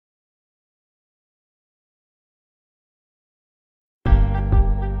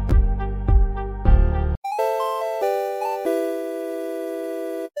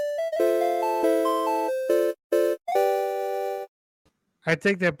I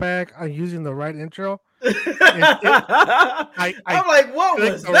take that back. I'm using the right intro. I I'm like, what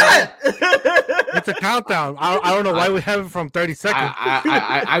clicked was the wrong. that? It's a countdown. I don't know why I, we have it from 30 seconds.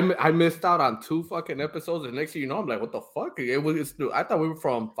 I missed out on 2 fucking episodes, and next thing you know, I'm like, what the fuck? I thought we were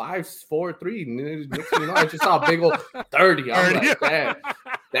from 5, 4, 3. And next thing you know, I just saw a big old 30. I'm 30. like,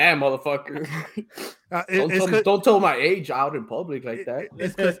 damn, motherfucker. It's Don't tell my age out in public like that.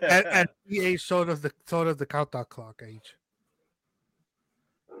 It's because at EA showed us the countdown clock age.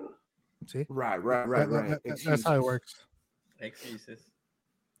 See, Right. that's how it works. Excuses.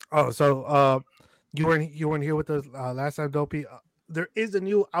 Oh, so you weren't here with us last time, Dopey. There is a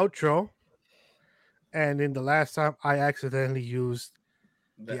new outro, and in the last time I accidentally used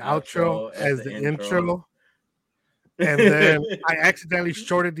the outro as the intro, and then I accidentally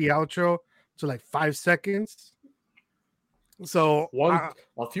shorted the outro to like 5 seconds. So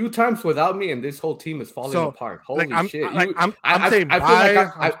a few times without me, and this whole team is falling apart. Holy shit! I'm saying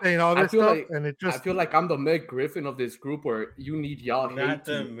bye. I'm saying all this stuff, and it just I feel like I'm the Meg Griffin of this group, where you need y'all hate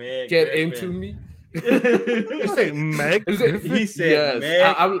to Meg get Griffin. into me. You say Meg? He said,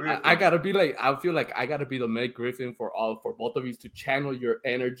 yes. I gotta be like. I feel like I gotta be the Meg Griffin for both of you to channel your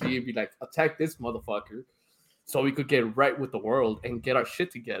energy and be like, attack this motherfucker, so we could get right with the world and get our shit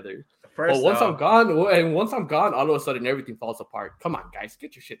together. But once I'm gone, all of a sudden everything falls apart. Come on, guys,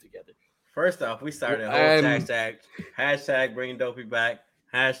 get your shit together. First off, we started a whole hashtag bring Dopey back.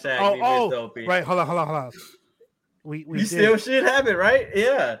 Hashtag we miss Dopey. Right, hold on. We still should have it, right?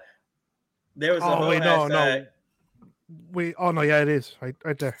 Yeah. There was a whole hashtag. No, yeah, it is right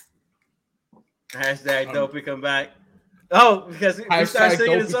there. Hashtag Dopey come back. Oh, because we started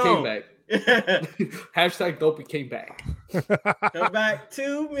singing the song. Hashtag Dopey came back. Come back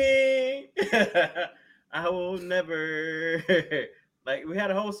to me. I will never. Like, we had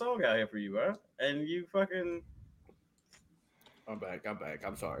a whole song out here for you, bro. And you fucking. I'm back.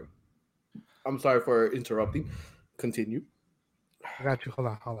 I'm sorry. I'm sorry for interrupting. Continue. I got you. Hold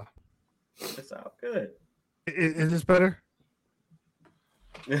on. It's all good. Is this better?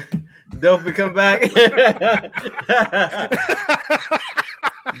 Dopey come back.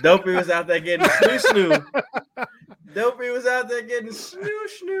 Dopey was out there getting snoo. Dopey was out there getting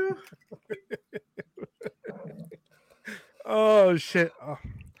snoo. Oh shit! Oh.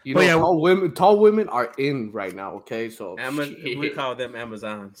 You know, tall women are in right now. Okay, so we call them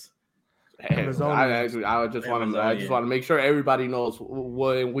Amazons. I just want to make sure everybody knows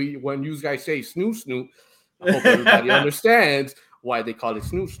when you guys say snoo. I hope everybody understands why they call it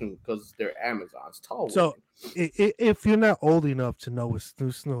snoo because they're Amazons. Tall women. So if you're not old enough to know what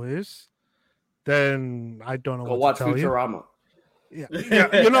snoo is, then I don't know. Go watch Futurama. Yeah,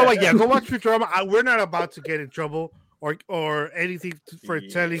 you know what? Yeah, go watch Futurama. We're not about to get in trouble or anything for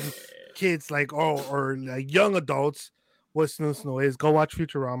telling kids or like young adults what snoo is. Go watch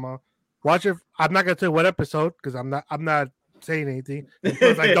Futurama. Watch it. I'm not gonna tell you what episode because I'm not saying anything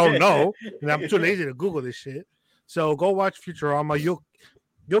because I don't know and I'm too lazy to Google this shit. So go watch Futurama. You'll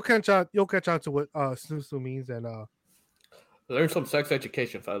catch on to what snoo means and learn some sex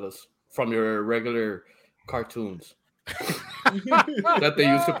education, fellas, from your regular cartoons that they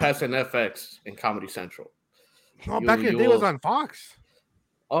used to pass in FX and Comedy Central. Oh, back in the day, it was on Fox.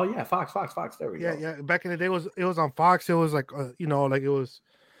 Oh yeah, Fox. There we go. Yeah. Back in the day, it was on Fox. It was like it was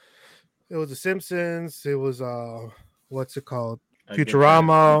The Simpsons. It was what's it called?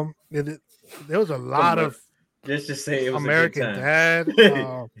 Futurama. There was a lot of just say it was American Dad.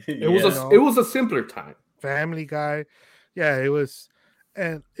 It was a simpler time. Family Guy. Yeah, it was,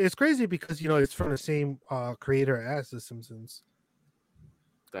 and it's crazy because it's from the same creator as The Simpsons,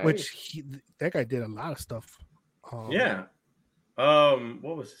 which that guy did a lot of stuff. Yeah.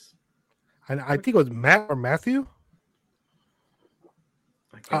 What was this? I think it was Matt or Matthew.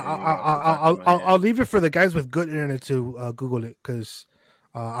 I'll leave it for the guys with good internet to Google it because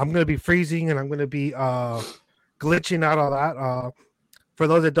I'm gonna be freezing and I'm gonna be glitching out all that. For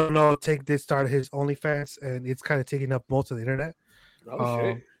those that don't know, Tank did start his OnlyFans and it's kind of taking up most of the internet.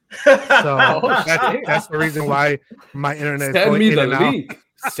 Shit. So that's the reason why my internet. Send me the link.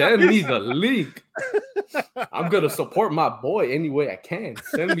 Send me the link. I'm gonna support my boy any way I can.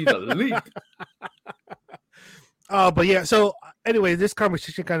 Send me the link. But yeah, so anyway, this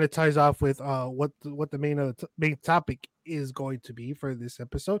conversation kind of ties off with what the main topic is going to be for this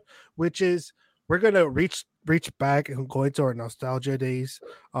episode, which is we're gonna reach back and go into our nostalgia days,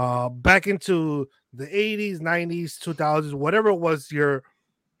 back into the 80s, 90s, 2000s, whatever was your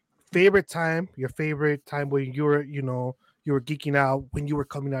favorite time when you were geeking out, when you were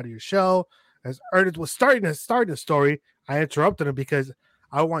coming out of your shell. As Ernest was starting the story, I interrupted him because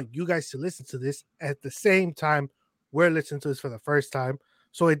I want you guys to listen to this at the same time we're listening to this for the first time.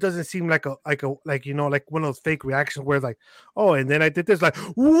 So it doesn't seem like like one of those fake reactions where it's like, oh, and then I did this, like,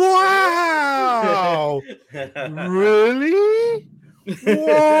 wow, really?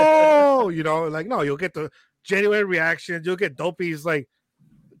 Whoa, like, no, you'll get the genuine reactions. You'll get Dopey's like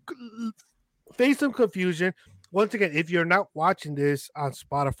face some confusion. Once again, if you're not watching this on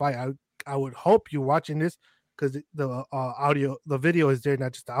Spotify, I would hope you're watching this because the the video is there,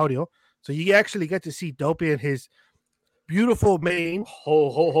 not just the audio. So you actually get to see Dopey and his beautiful mane.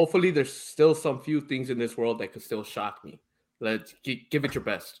 Hopefully, there's still some few things in this world that could still shock me. Let's give it your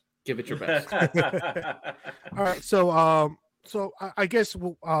best. Give it your best. All right, so I guess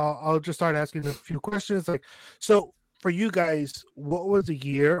I'll just start asking a few questions. Like, so for you guys, what was the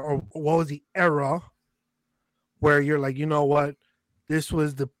year or what was the era where you're like, you know what, this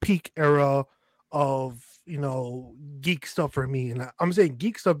was the peak era of geek stuff for me? And I'm saying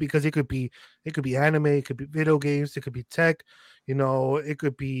geek stuff because it could be anime, it could be video games, it could be tech, it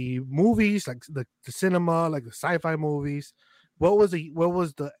could be movies, like the cinema, like the sci-fi movies. What was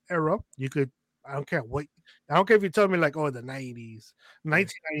the era? I don't care if you tell me like, oh, the 90s,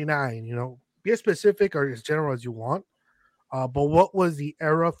 1999, be as specific or as general as you want. But what was the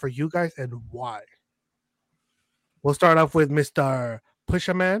era for you guys and why? We'll start off with Mr.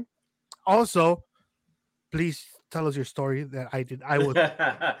 Pusherman. Also, please tell us your story that I was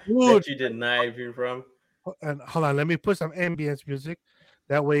that you denied you from. And hold on, let me put some ambience music.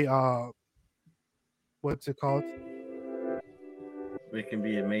 That way, what's it called? It can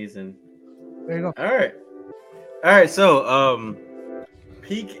be amazing. There you go. All right. So,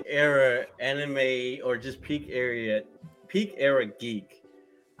 peak era anime or just peak era geek.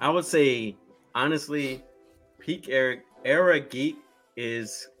 I would say honestly, peak era geek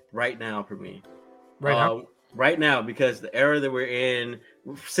is right now for me. Right now, because the era that we're in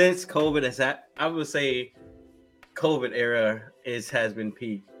since COVID I would say COVID era has been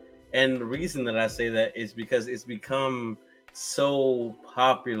peak. And the reason that I say that is because it's become so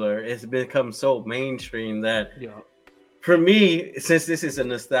popular, it's become so mainstream that for me, since this is a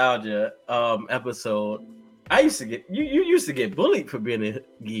nostalgia episode, I used to get you used to get bullied for being a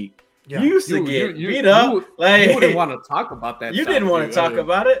geek. Yeah. You used to get beat up. You wouldn't want to talk about that. You didn't want to talk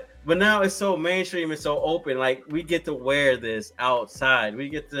about it, but now it's so mainstream and so open. Like, we get to wear this outside. We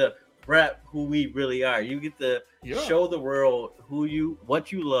get to rep who we really are. You get to show the world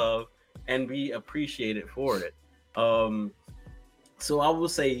what you love and be appreciated for it. So I will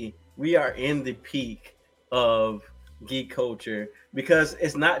say we are in the peak of geek culture because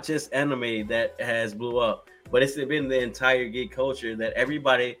it's not just anime that has blew up, but it's been the entire geek culture that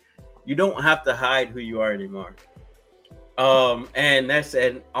everybody. You don't have to hide who you are anymore. And that's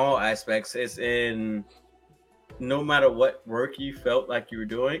in all aspects. It's in no matter what work you felt like you were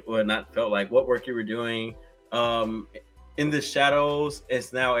doing, or not felt like, what work you were doing. In the shadows,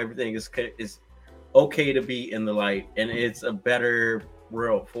 it's now everything is okay to be in the light, and it's a better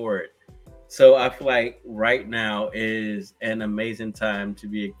world for it. So I feel like right now is an amazing time to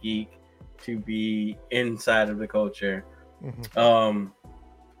be a geek, to be inside of the culture. Mm-hmm.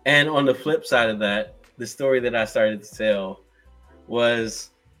 And on the flip side of that, the story that I started to tell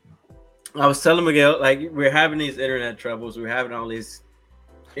was, I was telling Miguel, like, we're having these internet troubles. We're having all these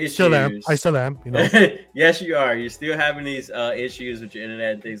issues. I still am. Yes, you are. You're still having these issues with your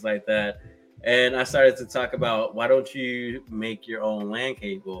internet and things like that. And I started to talk about, why don't you make your own LAN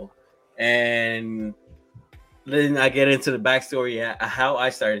cable? And then I get into the backstory of how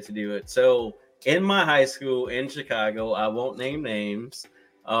I started to do it. So in my high school in Chicago, I won't name names,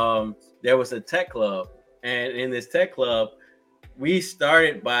 there was a tech club, and in this tech club, we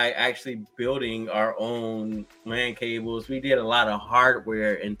started by actually building our own LAN cables. We did a lot of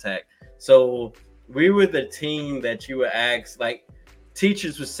hardware in tech. So we were the team that you would ask, like,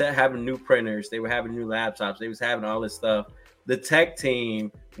 teachers was having new printers, they were having new laptops, they was having all this stuff. The tech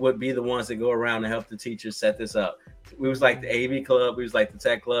team would be the ones that go around and help the teachers set this up. We was like the AV club, we was like the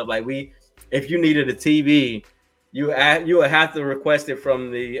tech club. Like, if you needed a TV, you would have to request it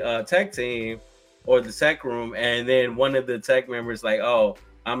from the tech team or the tech room, and then one of the tech members like, oh,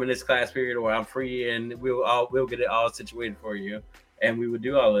 I'm in this class period, or I'm free, and we'll get it all situated for you, and we would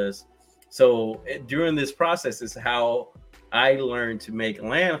do all this. So during this process is how I learned to make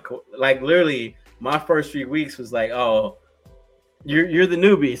LAN. Like, literally, my first few weeks was like, oh, you're the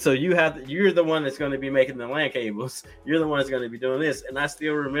newbie, so you're the one that's going to be making the LAN cables. You're the one that's going to be doing this. And I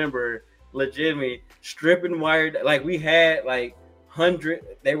still remember legitimately stripping wire. Like, we had like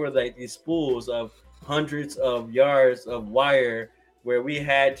they were like these spools of hundreds of yards of wire where we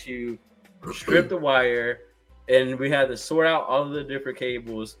had to strip the wire, and we had to sort out all of the different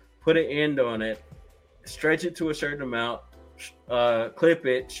cables, put an end on it, stretch it to a certain amount, clip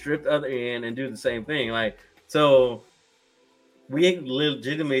it, strip the other end, and do the same thing. Like, so we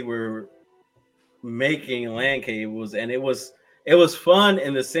legitimately were making LAN cables, and it was fun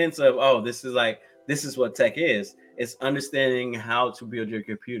in the sense of, oh, this is what tech is. It's understanding how to build your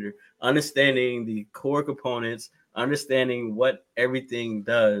computer, understanding the core components, understanding what everything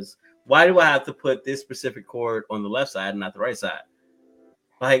does. Why do I have to put this specific cord on the left side and not the right side?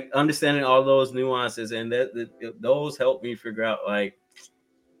 Like, understanding all those nuances, and those help me figure out, like,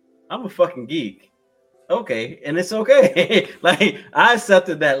 I'm a fucking geek. Okay, and it's okay. Like, I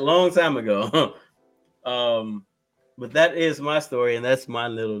accepted that long time ago. But that is my story, and that's my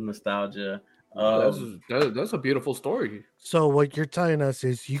little nostalgia. That's a beautiful story. So what you're telling us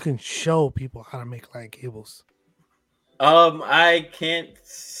is you can show people how to make LAN cables. I can't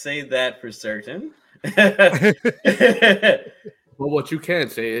say that for certain. But what you can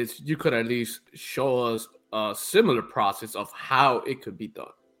say is you could at least show us a similar process of how it could be done.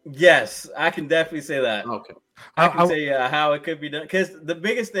 Yes, I can definitely say that. Okay. I can say how it could be done. Because the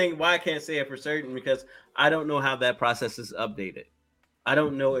biggest thing why I can't say it for certain, because I don't know how that process is updated. I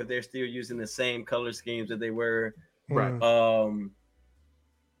don't know if they're still using the same color schemes that they were Right.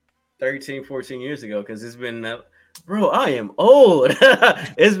 13, 14 years ago. Because it's been that, bro, I am old.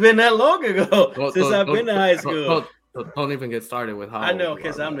 It's been that long ago since I've been to high school. Don't even get started with how I know,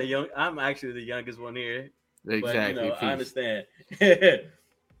 because I'm actually the youngest one here. Exactly. But, you know, I understand.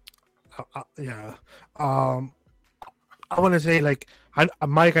 Yeah. I want to say, like,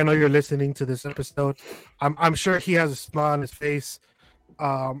 Mike, I know you're listening to this episode. I'm sure he has a smile on his face.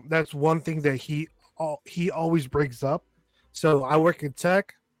 That's one thing that he always brings up. So I work in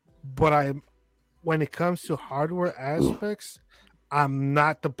tech, but when it comes to hardware aspects, I'm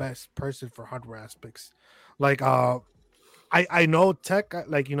not the best person for hardware aspects. Like, I know tech,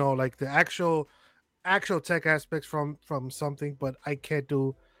 like, you know, like the actual tech aspects from something, but I can't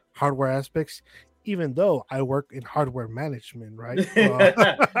do hardware aspects, even though I work in hardware management, right?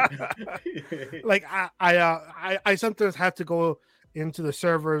 Like, I sometimes have to go into the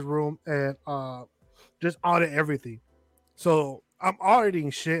server's room and just audit everything. So I'm auditing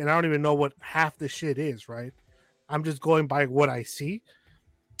shit and I don't even know what half the shit is, right? I'm just going by what I see.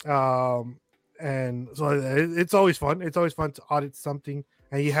 And so it's always fun. It's always fun to audit something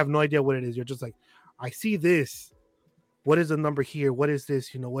and you have no idea what it is. You're just like, I see this. What is the number here? What is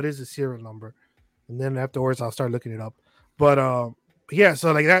this? You know, what is the serial number? And then afterwards, I'll start looking it up. But yeah,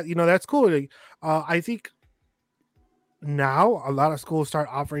 so like that, you know, that's cool. Like, I think now a lot of schools start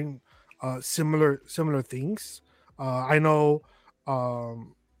offering similar things. I know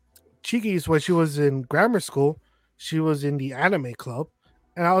Chiquis, when she was in grammar school, she was in the anime club,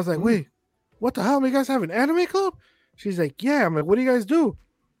 and I was like, wait, what the hell? You guys have an anime club? She's like, yeah. I'm like, what do you guys do?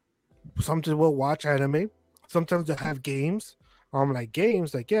 Sometimes we'll watch anime. Sometimes they'll have games. I'm like,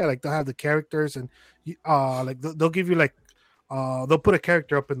 games? Like, yeah, like they'll have the characters and like they'll give you like they'll put a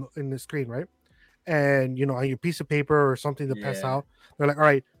character up in the screen, right? And you know, on your piece of paper or something to pass out, they're like, all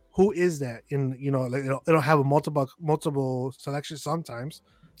right, who is that? In, you know, like it'll have a multiple selection sometimes.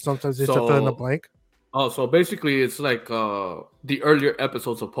 Sometimes it's a fill in the blank. Oh, so basically it's like the earlier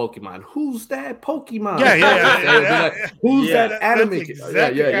episodes of Pokemon. Who's that Pokemon? Yeah. Like, who's that anime?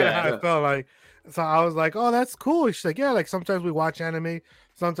 Exactly how I felt like. So I was like, oh, that's cool. She's like, yeah, like sometimes we watch anime.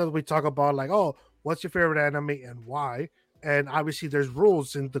 Sometimes we talk about like, oh, what's your favorite anime and why? And obviously there's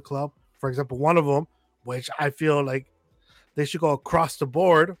rules in the club. For example, one of them, which I feel like they should go across the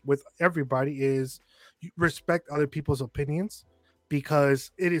board with everybody, is respect other people's opinions, because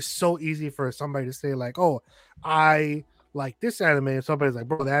it is so easy for somebody to say like, oh, I like this anime, and somebody's like,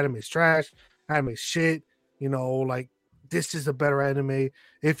 bro, the anime is trash, anime is shit, you know, like this is a better anime.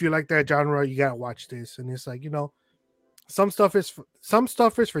 If you like that genre, you gotta watch this. And it's like, you know, some stuff is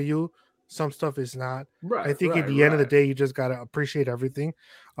for you, some stuff is not. Right. I think at the end of the day, you just gotta appreciate everything.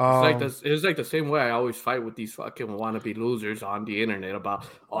 It's like the same way I always fight with these fucking wannabe losers on the internet about,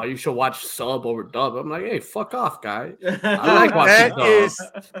 oh, you should watch sub over dub. I'm like, hey, fuck off, guy. I like watching dub.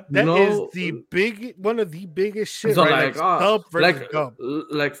 That is one of the biggest shit. So right? Like sub versus dub.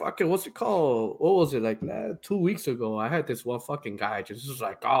 Like fucking, what's it called? What was it, like 2 weeks ago? I had this one fucking guy just was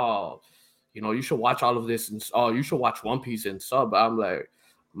like, oh, you know, you should watch all of this, and you should watch One Piece in sub. I'm like,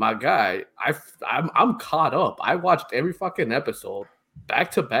 my guy, I'm caught up. I watched every fucking episode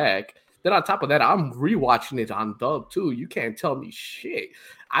back to back. Then on top of that, I'm rewatching it on dub too. You can't tell me shit.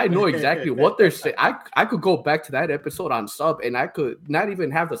 I know exactly what they're saying. I could go back to that episode on sub and I could not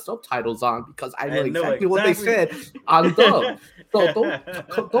even have the subtitles on because I know exactly what they said on dub.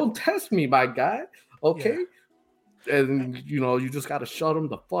 So don't test me, my guy. Okay. And you just gotta shut them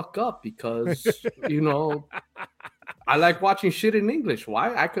the fuck up because I like watching shit in English.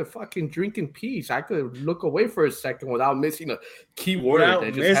 Why? I could fucking drink in peace. I could look away for a second without missing a key word. Without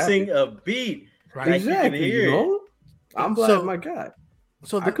that just missing happened. a beat. Right. Like, Exactly. you can hear it. I'm glad, So- my God.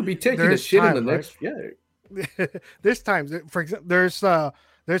 So I could be taking the there's shit in the time, next. right? Yeah. There's times, for example, there's times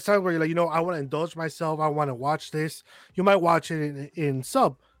where you're like, I want to indulge myself. I want to watch this. You might watch it in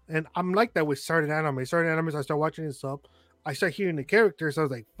sub, and I'm like that with certain anime. Certain animes, I start watching in sub. I start hearing the characters. I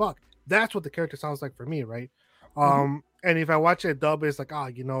was like, fuck, that's what the character sounds like for me, right? And if I watch it dub, it's like,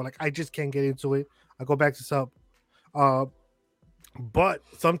 like I just can't get into it. I go back to sub. But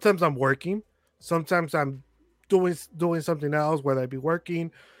sometimes I'm working. Sometimes I'm doing something else, whether I be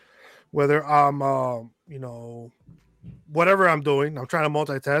working, whether I'm whatever I'm doing. I'm trying to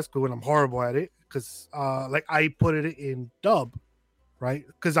multitask, but when I'm horrible at it, because like I put it in dub, right?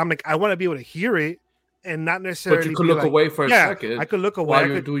 Because I'm like, I want to be able to hear it and not necessarily But you could be look like, away for a second. I could look away. while I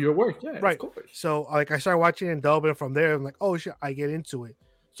you could do your work. Yeah, right. of course. So like I started watching it in dub, and from there I'm like, oh shit, I get into it.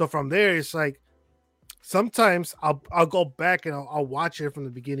 So from there it's like sometimes I'll go back and I'll watch it from the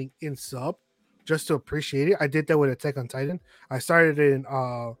beginning in sub just to appreciate it. I did that with Attack on Titan. I started in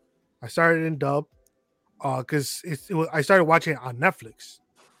dub because I started watching it on Netflix,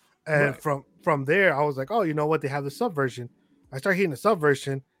 and Right. from there I was like, oh, you know what, they have the sub version. I started hearing the sub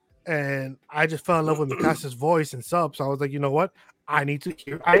version, and I just fell in love with Mikasa's voice and sub. So I was like, you know what, I need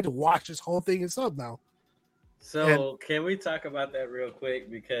to watch this whole thing in sub now. So can we talk about that real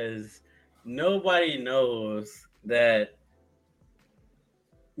quick? Because nobody knows that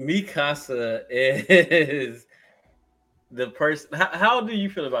Mikasa is the person. How do you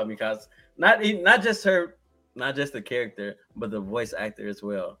feel about Mikasa? Not just her, not just the character, but the voice actor as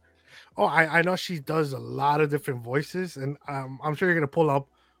well. Oh, I know she does a lot of different voices, and I'm sure you're gonna pull up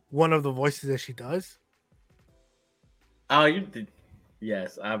one of the voices that she does. Oh, you did.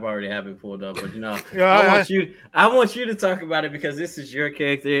 Yes, I've already have it pulled up, but Yeah, I want you to talk about it because this is your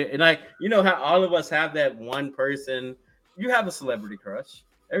character, and like how all of us have that one person. You have a celebrity crush.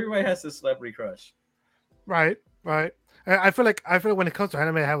 Everybody has a celebrity crush. right. I feel like when it comes to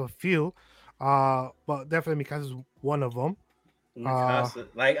anime, I have a few, but definitely Mikasa's one of them. Mikasa,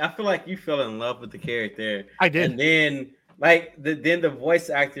 like I feel like you fell in love with the character. I did. And then then the voice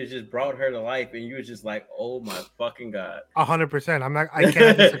actor just brought her to life, and you was just like, oh my fucking god. 100%. I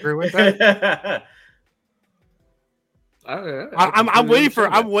can't disagree with that. I'm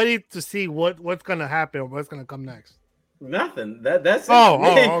waiting to see what's gonna happen, what's gonna come next. Nothing. That's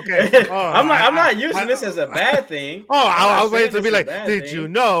okay. I'm not using this as a bad thing. I was waiting to be like, did you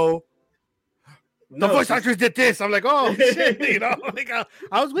know the voice actress did this? I'm like, oh shit, like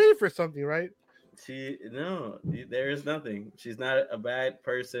I was waiting for something, right? There is nothing. She's not a bad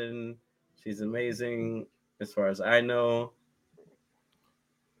person. She's amazing as far as I know.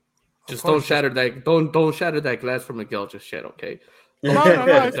 Just don't shatter that. Don't shatter that glass for Miguel just yet, okay? No,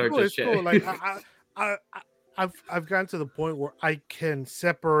 it's cool. Like I've gotten to the point where I can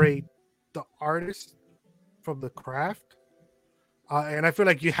separate the artist from the craft, and I feel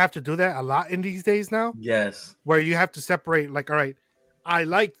like you have to do that a lot in these days now. Yes, where you have to separate. Like, all right, I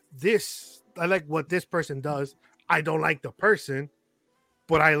like this. I like what this person does. I don't like the person,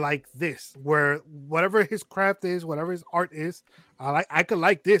 but I like this. Where whatever his craft is, whatever his art is, I could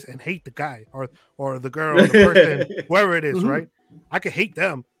like this and hate the guy or the girl or the person, whoever it is, right? I could hate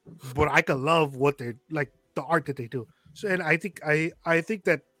them, but I could love what they're like, the art that they do. So, and I think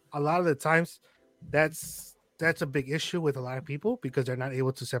that a lot of the times that's a big issue with a lot of people because they're not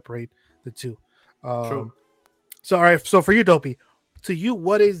able to separate the two. True. So, all right. So for you, Dopey, to you,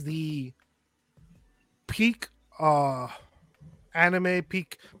 what is the peak anime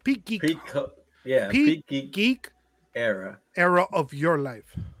peak geek geek era of your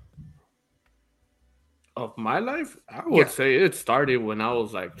life? Of my life, I would say it started when I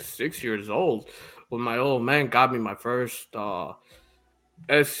was like 6 years old, when my old man got me my first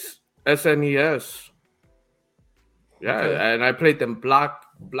SNES. Yeah, okay. And I played them black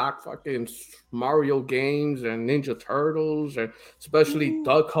fucking Mario games and Ninja Turtles, and especially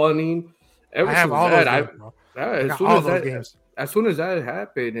duck hunting. I have all those games, bro. As soon as that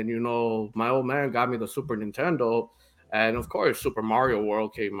happened, and my old man got me the Super Nintendo. And of course, Super Mario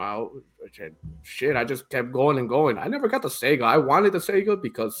World came out. I just kept going and going. I never got the Sega. I wanted the Sega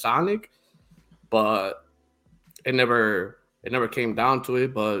because Sonic, but it never came down to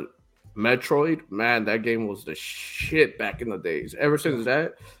it. But Metroid, man, that game was the shit back in the days. Ever since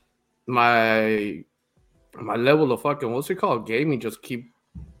that, my level of fucking what's it called gaming just keep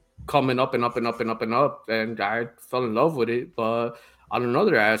coming up and up and up and up and up, and I fell in love with it. But on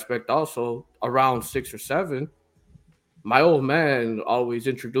another aspect, also around 6 or 7. my old man always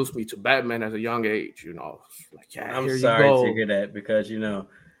introduced me to Batman at a young age. Like, yeah, I'm here you sorry to go. hear that because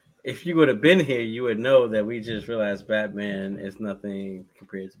if you would have been here, you would know that we just realized Batman is nothing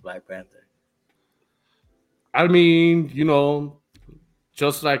compared to Black Panther. I mean,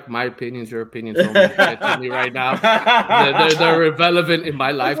 just like my opinions, your opinions don't mean shit to me right now. They're irrelevant in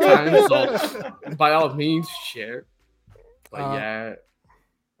my lifetime, so by all means, share. But yeah,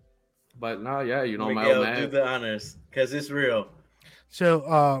 but no, yeah, my Miguel, old man. do the honors because it's real.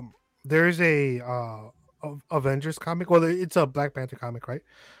 So there's a Avengers comic. Well, it's a Black Panther comic, right?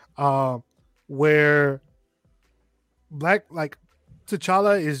 Where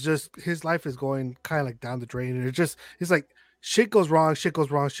T'Challa is just, his life is going kind of like down the drain, and it's like shit goes wrong.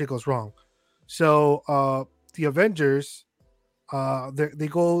 So the Avengers, they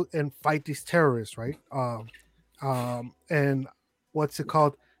go and fight these terrorists, right? And what's it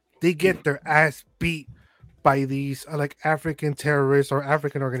called? They get their ass beat by these like African terrorists or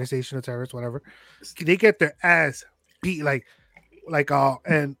African organization of terrorists, whatever. They get their ass beat and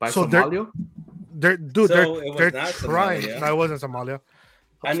By so Somalia? they're trying. Somalia. No, it wasn't Somalia.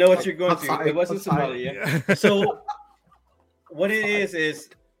 I know what you're going through. It wasn't outside. Somalia. So what it is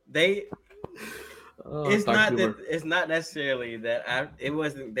they. It's not that. It's not necessarily that. It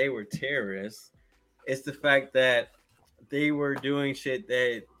wasn't. They were terrorists. It's the fact that they were doing shit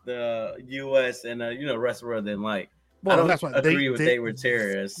that the U.S. and rest of the world didn't like. Well, I don't that's why they were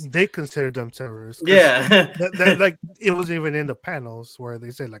terrorists. They considered them terrorists. Yeah, like it wasn't even in the panels where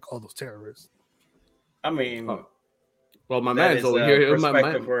they said like all those terrorists. I mean, well, my man's over here.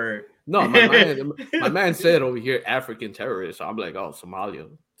 Word. No, my man said over here African terrorists. I'm like, oh, Somalia.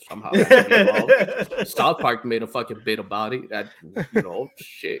 Somehow South Park made a fucking bit about it. That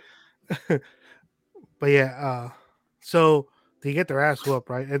shit. But yeah, so they get their ass whooped,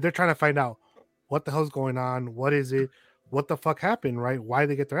 right? And they're trying to find out what the hell's going on, what is it, what the fuck happened, right? Why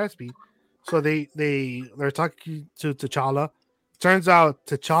they get their ass beat? So they're talking to T'Challa. Turns out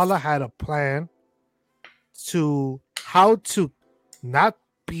T'Challa had a plan to how to not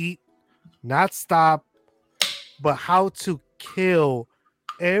beat, not stop, but how to kill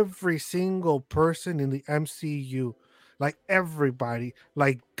every single person in the MCU, like everybody,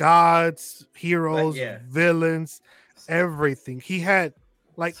 like gods, heroes, villains, everything. He had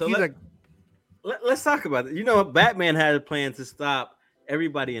let's talk about it. Batman had a plan to stop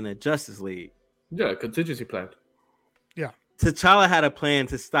everybody in the Justice League. Yeah, contingency plan. Yeah. T'Challa had a plan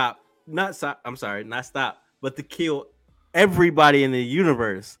to not stop, but to kill everybody in the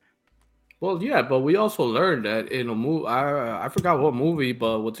universe. Well, yeah, but we also learned that in a movie, I forgot what movie,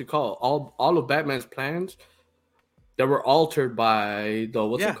 but what's it called? All of Batman's plans that were altered by the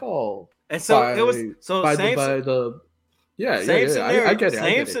what's it called? And so by, it was by same the scenario. I get it.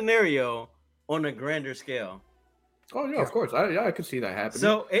 Same scenario on a grander scale. Oh yeah, of course. I could see that happening.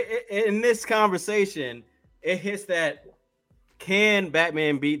 So in this conversation, it hits that can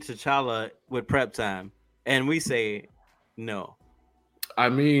Batman beat T'Challa with prep time? And we say no. I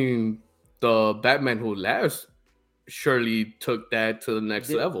mean, the Batman Who Laughs surely took that to the next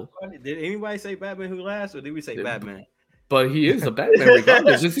level. Did anybody say Batman Who Laughs, or did we say Batman? But he is a Batman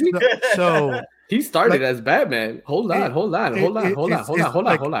regardless, isn't he? So he started as Batman. Hold on. But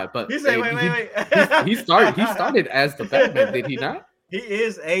he said, wait. He started as the Batman, did he not? He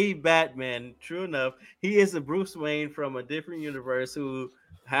is a Batman, true enough. He is a Bruce Wayne from a different universe who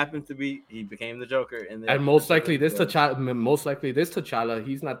happened to be, he became the Joker. And most likely this T'Challa,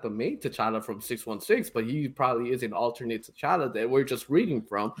 he's not the main T'Challa from 616, but he probably is an alternate T'Challa that we're just reading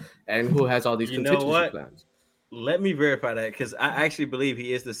from and who has all these contingency plans. Let me verify that, because I actually believe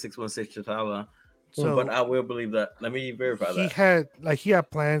he is the 616 T'Challa. But I will believe that. Let me verify that. He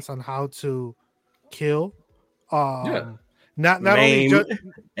had plans on how to kill not maim only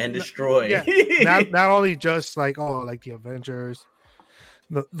and destroy. Not only just like the Avengers,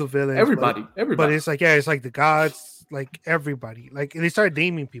 the villains, everybody. But it's like the gods, like everybody. Like they started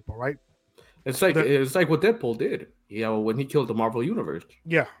naming people, right? It's like what Deadpool did, when he killed the Marvel Universe.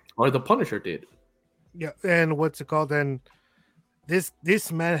 Yeah. Or the Punisher did. Yeah, and what's it called? And this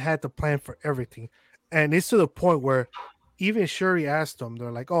man had the plan for everything, and it's to the point where even Shuri asked him,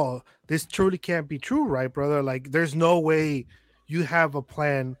 they're like, "Oh, this truly can't be true, right, brother? Like, there's no way you have a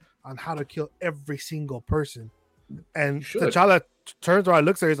plan on how to kill every single person." And T'Challa turns around,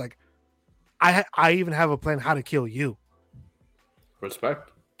 looks at her, he's like, "I even have a plan how to kill you."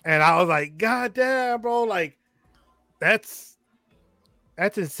 Respect. And I was like, "God damn, bro! Like, that's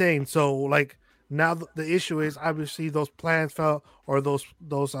insane." So, like. Now the issue is obviously those plans fell, or those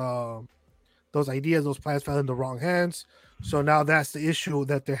ideas, those plans fell in the wrong hands. So now that's the issue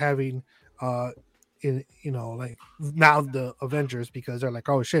that they're having in like now the Avengers, because they're like,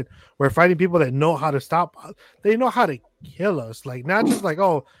 oh shit, we're fighting people that know how to stop us. They know how to kill us, like not just like,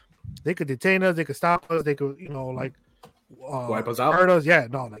 oh, they could detain us, they could stop us, they could like Wipe us out. hurt us. Yeah,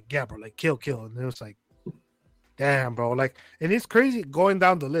 no, like yeah, bro, like kill, and it was like, damn, bro, like, and it's crazy going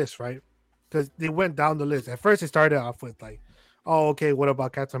down the list, right? Because they went down the list. At first, it started off with like, oh, okay, what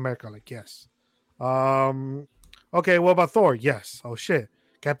about Captain America? Like, yes. Okay, what about Thor? Yes. Oh shit,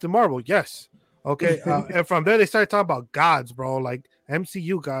 Captain Marvel? Yes. Okay, and from there they started talking about gods, bro, like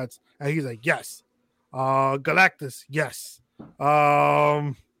MCU gods, and he's like, yes. Galactus? Yes.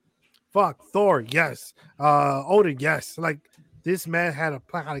 Fuck Thor? Yes. Odin? Yes. Like this man had a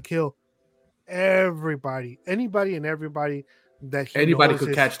plan how to kill everybody, anybody, and everybody that he Anybody knows could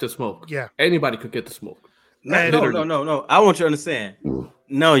is- catch the smoke. Yeah. Anybody could get the smoke. No, Literally. no. I want you to understand.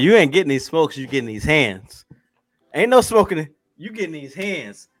 No, you ain't getting these smokes. You getting these hands. Ain't no smoking. You getting these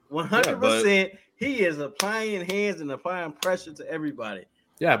hands. 100%. He is applying hands and applying pressure to everybody.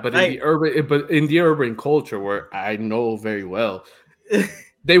 Yeah, but Like- in the urban culture where I know very well,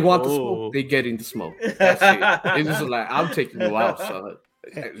 they want the Oh. smoke, they get into smoke. That's it. It's just like, I'm taking you out, son.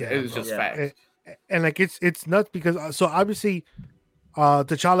 Yeah, It's just yeah. facts. And like it's nuts because so obviously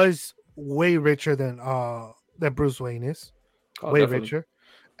T'Challa is way richer than Bruce Wayne is. Oh, way definitely. richer.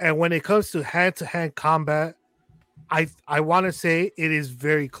 And when it comes to hand combat, I want to say it is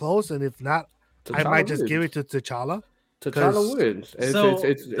very close, and if not, I T'Challa might just give wins. it to T'Challa. T'Challa wins.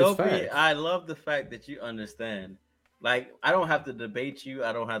 It's Dopey, facts. I love the fact that you understand. Like, I don't have to debate you.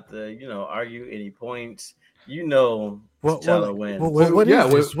 I don't have to, argue any points. T'Challa wins. What Yeah,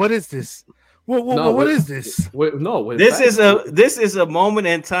 is this? What is this? What is this? This is a moment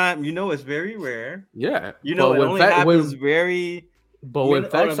in time. It's very rare. Yeah. It only happens very. But when on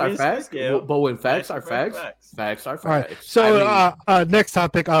facts a are minuscule facts, scale, but when facts facts are are facts, facts. facts are All right. facts. So next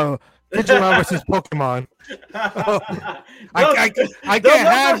topic, Digimon versus Pokemon. I can't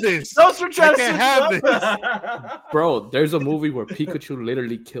have this. Don't you try I to can't switch have it up. Bro, there's a movie where Pikachu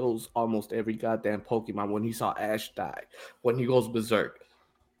literally kills almost every goddamn Pokemon when he saw Ash die, when he goes berserk.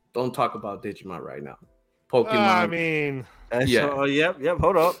 Don't talk about Digimon right now. Pokemon. I mean, Yeah. So, yep.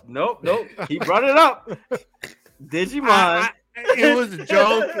 Hold up. Nope. He brought it up. Digimon. it was a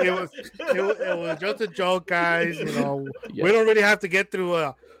joke. It was just a joke, guys. Yeah. We don't really have to get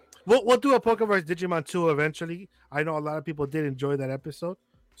through. We'll do a Pokemon vs. Digimon 2 eventually. I know a lot of people did enjoy that episode,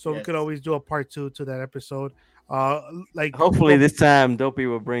 so we Yes. could always do a part 2 to that episode. Hopefully this time Dopey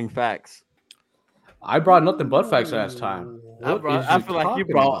will bring facts. I brought nothing but facts last time. I What is feel like you talking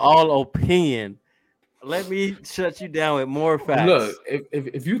brought about? all opinion. Let me shut you down with more facts. Look,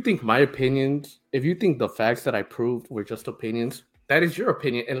 if you think my opinions, if you think the facts that I proved were just opinions, that is your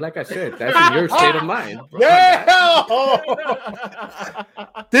opinion. And like I said, that's in your state of mind. bro.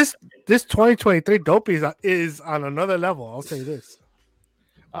 This 2023 Dopey is on another level. I'll say this.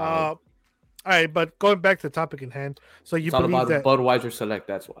 All right, but going back to the topic in hand. So you It's all believe about that? Budweiser Select.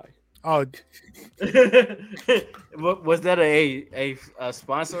 That's why. Oh Was that a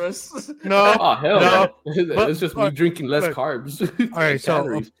sponsor us? no! Oh hell No, no! but- It's just me but- drinking less but- carbs. All right, so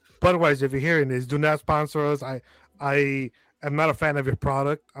Calories. Budweiser, if you're hearing this, do not sponsor us. I am not a fan of your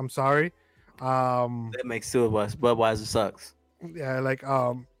product. I'm sorry. That makes two of us. Budweiser sucks. Yeah, like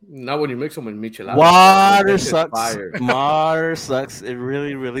Not when you mix them with michelada. Water That shit's sucks. fire. Water sucks. It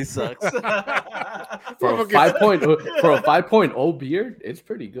really, really sucks. For a Okay. 5.0 beer, it's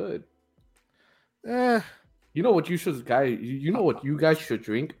pretty good. eh, You know what you should guys? You know what you guys should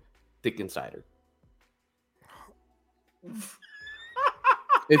drink? Dickens cider.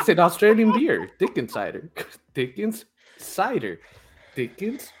 It's an Australian beer. Dickens cider. Dickens cider.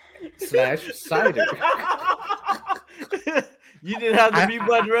 Dickens/cider. You didn't have the mute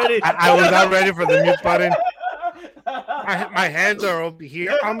button ready. I was not ready for the mute button. My hands are over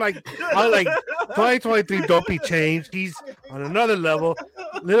here. I'm like 2023 Dopey changed. He's on another level.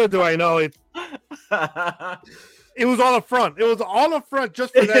 Little do I know it was all up front. It was all up front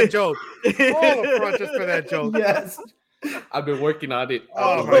just for that joke. All up front just for that joke. Yes. I've been working on it.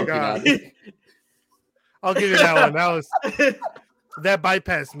 Oh my God. I'll give you that one. That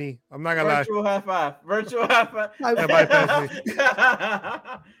bypassed me. I'm not gonna lie. Virtual high five. Virtual high five. That bypassed me.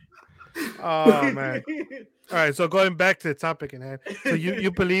 Oh man. All right, so going back to the topic in hand. So you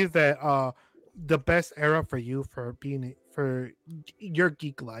believe that the best era for you for your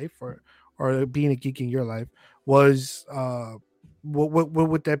geek life or being a geek in your life was what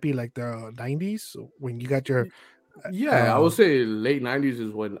would that be, like the 90s when you got your Yeah, I would say late 90s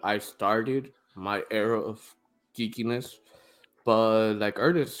is when I started my era of geekiness. But like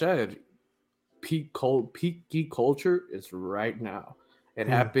Ernest said, peak geek culture is right now. It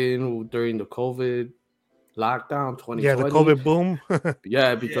happened during the COVID lockdown Yeah, the 2020. COVID boom.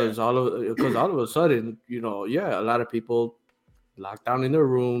 Yeah, because all of a sudden, a lot of people locked down in their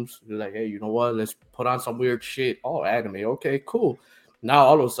rooms. They're like, hey, you know what? Let's put on some weird shit. Oh, anime. Okay, cool. Now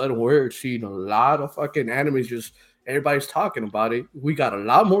all of a sudden we're seeing a lot of fucking animes. Just everybody's talking about it. We got a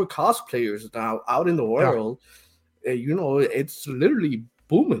lot more cosplayers now out in the world. And, it's literally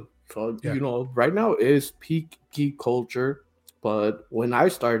booming. So right now is peak geek culture. But when I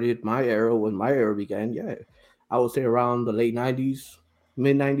started when my era began, yeah, I would say around the late 90s,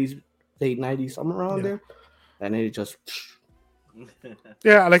 mid 90s, late 90s, somewhere around there. And it just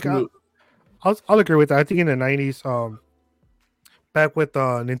Yeah, like I'll agree with that. I think in the 90s, back with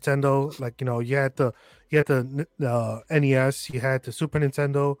Nintendo, like you had the NES, you had the Super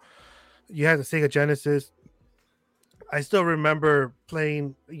Nintendo, you had the Sega Genesis. I still remember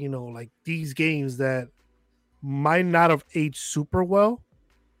playing, like these games that might not have aged super well,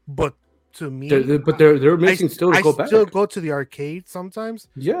 but to me, they're missing still to go back. I still go to the arcade sometimes,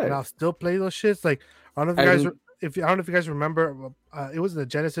 Yeah, and I'll still play those shits. Like I don't know if you guys, I don't know if you guys remember, it was the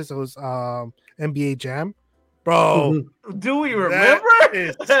Genesis. It was NBA Jam, bro. Do we remember?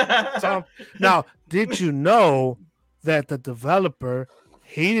 Now, did you know that the developer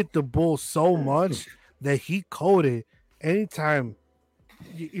hated the Bulls so much that he coded anytime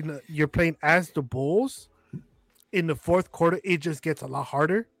you're playing as the Bulls in the fourth quarter, it just gets a lot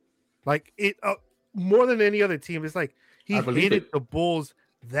harder. Like it more than any other team. It's like he hated the Bulls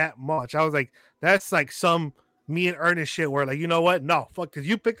that much. I was like, that's like some me and Ernest shit where like, you know what? No, fuck, because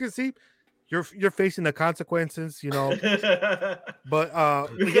you pick this team, you're facing the consequences, But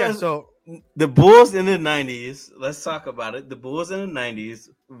yeah, so the Bulls in the 90s, let's talk about it. The Bulls in the 90s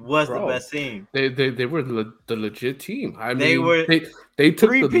was the best team. They were the legit team. I mean, they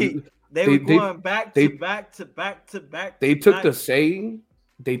took repeat. They were going back to back. They took the saying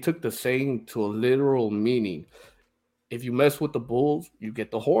to a literal meaning. If you mess with the Bulls, you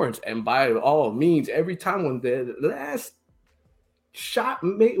get the horns. And by all means, every time when the last shot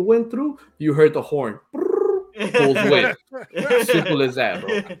went through, you heard the horn. Bulls win. Simple as that,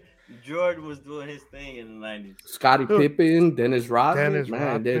 bro. Jordan was doing his thing in the 90s. Scottie Pippen, Dennis Rodman,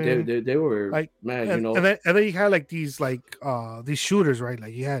 they were like, man, and then you had like these shooters, right?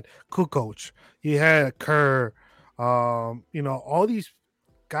 Like you had Kukoc, you had Kerr, all these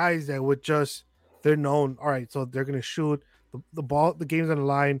guys that would just they're known. All right, so they're gonna shoot the ball, the game's on the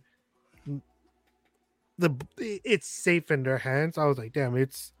line. It's safe in their hands. I was like, damn,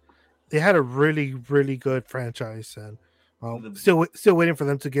 they had a really, really good franchise, and still waiting for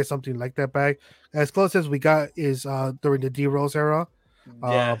them to get something like that back. As close as we got is during the D Rose era.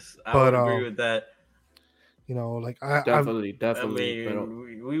 Yes, I would agree with that. Like definitely. I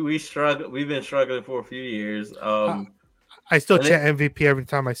mean, we struggle. We've been struggling for a few years. I still chant MVP every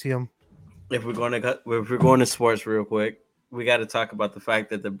time I see him. If we're going to sports real quick, we got to talk about the fact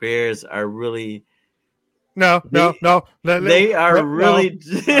that the Bears are really. No. They are really.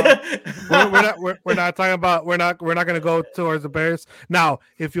 We're not talking about. We're not going to go towards the Bears now.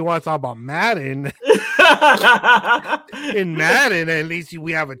 If you want to talk about Madden, in Madden, at least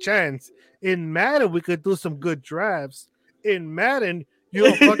we have a chance. In Madden, we could do some good drafts. In Madden,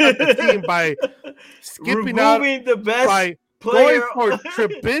 you'll fuck up the team by skipping out the best by player going for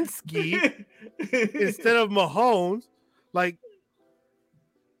Trubinsky instead of Mahomes. Like.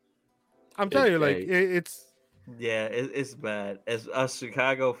 I'm telling you, like it's bad. As a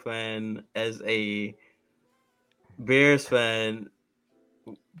Chicago fan, as a Bears fan,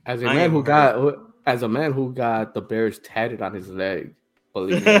 as a man who got the Bears tatted on his leg,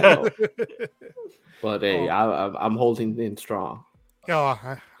 believe me. But hey, I'm holding in strong.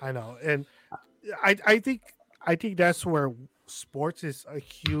 Oh, I know, and I think that's where sports is a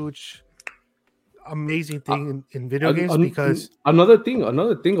huge. Amazing thing in video games because another thing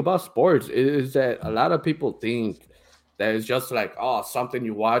about sports is that a lot of people think that it's just like something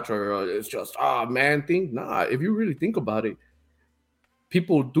you watch or it's just man thing. Nah, if you really think about it,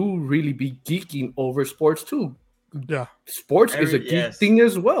 people do really be geeking over sports too. Yeah, sports is a geek thing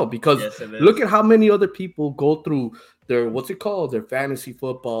as well because look at how many other people go through their fantasy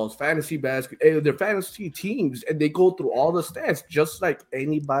footballs, fantasy basketball, their fantasy teams, and they go through all the stats just like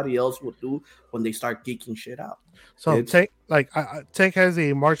anybody else would do when they start geeking shit out. So Tank has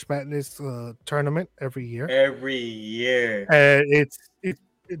a March Madness tournament every year. And it's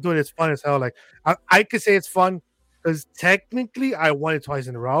fun as hell. Like I could say it's fun because technically I won it twice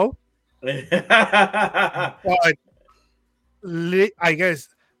in a row. But I guess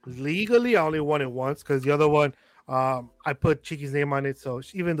legally I only won it once because the other one I put Chiqui's name on it, so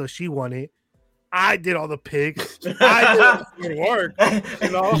even though she won it, I did all the picks. I did all the work.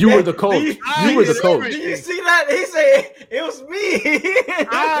 You know, You were the coach. You were the coach. Did you see that? He said it was me.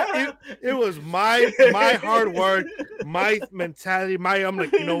 It was my hard work, my mentality. I'm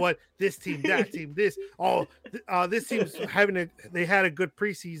like, you know what? This team, that team, this. Oh, this team's they had a good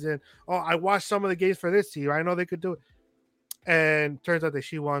preseason. Oh, I watched some of the games for this team. I know they could do it. And turns out that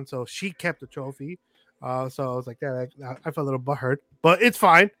she won, so she kept the trophy. So I was like, yeah, I felt a little butthurt, but it's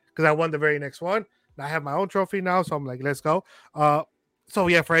fine because I won the very next one. I have my own trophy now, so I'm like, let's go. So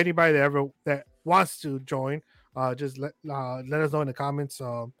yeah, for anybody that wants to join, just let us know in the comments.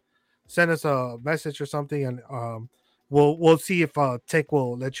 Send us a message or something, and we'll see if Tech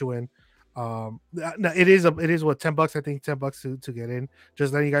will let you in. It is what $10. I think $10 to get in.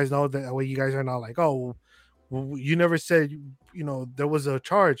 Just letting you guys know that way you guys are not like, oh, well, you never said there was a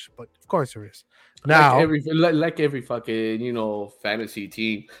charge, but of course there is. Now, like every fucking fantasy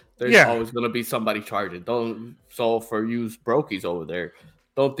team, there's always gonna be somebody charging. So for you brokies over there,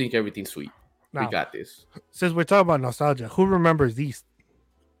 don't think everything's sweet. Now, we got this. Since we're talking about nostalgia, who remembers these?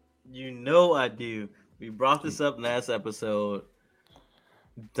 You know I do. We brought this up last episode.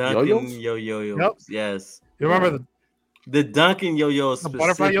 Dunkin' yo-yos. Yep. Yes. You remember the Dunkin' yo-yos, the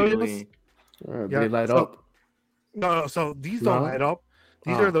butterfly yo-yos? They light up. No. So these don't light up.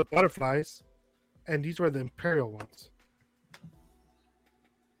 These are the butterflies, and these were the Imperial ones.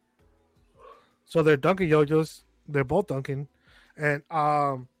 So they're Dunkin' yo-yos. They're both Dunkin', and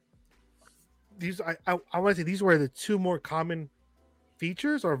these I want to say these were the two more common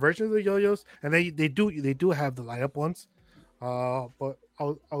features or versions of the yo-yos, and they do have the light up ones. But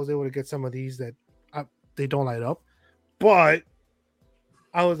I was able to get some of these that they don't light up, but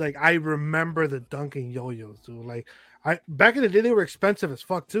I was like, I remember the Dunkin' yo-yos, dude. Like, back in the day, they were expensive as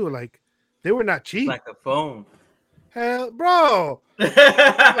fuck too. Like, they were not cheap. Like a phone. Hell, bro.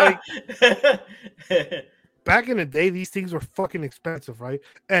 Like, back in the day, these things were fucking expensive, right?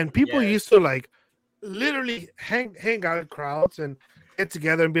 And people used to like literally hang out in crowds and get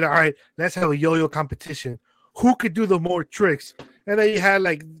together and be like, all right, let's have a yo-yo competition. Who could do the more tricks? And then you had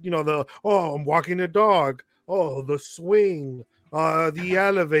like, I'm walking the dog. Oh, the swing. The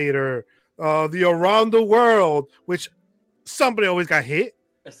elevator, the around the world, which somebody always got hit.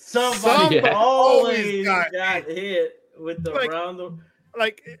 Somebody always got hit with the around the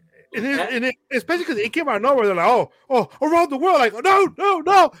especially because it came out of nowhere. They're like, oh, around the world, like,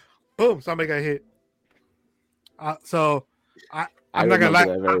 no, boom, somebody got hit. So I'm not gonna lie,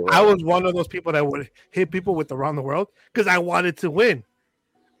 I was one of those people that would hit people with around the world because I wanted to win.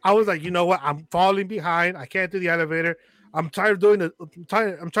 I was like, you know what? I'm falling behind. I can't do the elevator. I'm tired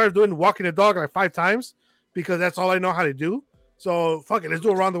of doing walking the dog like 5 times because that's all I know how to do. So fuck it, let's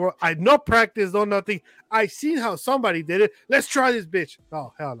do around the world. I no practice, no nothing. I seen how somebody did it. Let's try this bitch.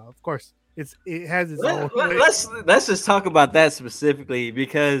 Oh hell no! Of course, it has its own. Let's just talk about that specifically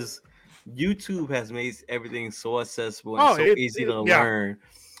because YouTube has made everything so accessible and so easy to learn.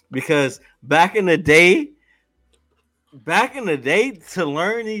 Because back in the day, to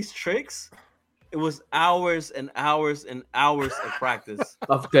learn these tricks, it was hours and hours and hours of practice.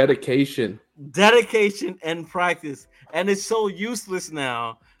 Of dedication And practice. And it's so useless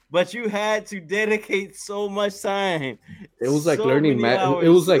now. But you had to dedicate so much time. It was like learning it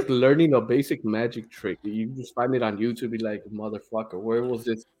was like learning a basic magic trick. You just find it on YouTube, be like, motherfucker, where was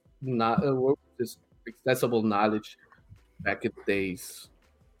this accessible knowledge back in the days?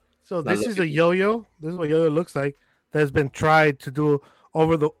 So this is a yo-yo. This is what yo-yo looks like. That's been tried to do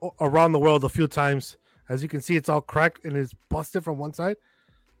around the world a few times. As you can see, it's all cracked and it's busted from one side.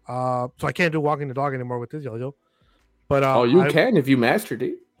 So I can't do walking the dog anymore with this yo-yo. But you can if you mastered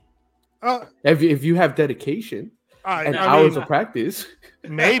it. If you have dedication and hours of practice,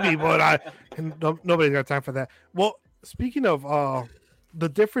 maybe. But nobody's got time for that. Well, speaking of the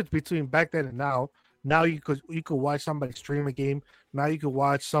difference between back then and now you could watch somebody stream a game. Now you could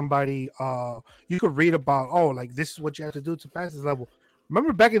watch somebody. You could read about like this is what you have to do to pass this level.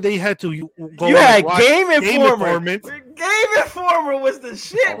 Remember back in the day, you had Game Informer. Game Informer was the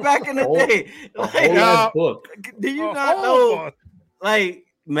shit back in the day. Book. Do you not know? Like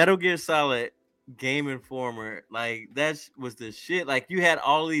Metal Gear Solid, Game Informer, like that was the shit. Like you had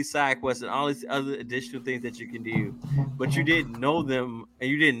all these side quests and all these other additional things that you can do, but you didn't know them and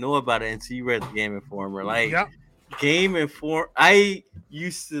you didn't know about it until you read the Game Informer. Like Game Informer, I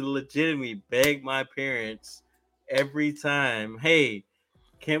used to legitimately beg my parents every time, hey,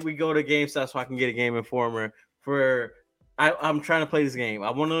 can't we go to GameStop so I can get a Game Informer I'm trying to play this game. I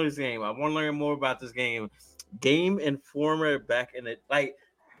want to know this game. I want to learn more about this game. Game Informer back in it, like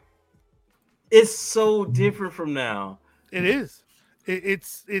it's so different from now. It is.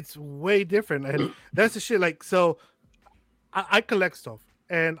 it's way different, and that's the shit. Like, so I collect stuff,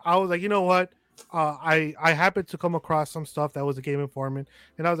 and I was like, you know what? I happened to come across some stuff that was a Game Informant,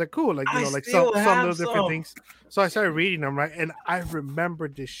 and I was like, cool, like I like still some have little different some. things. So I started reading them, right, and I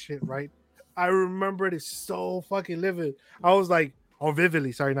remembered this shit, right. I remembered it so fucking livid. I was like, or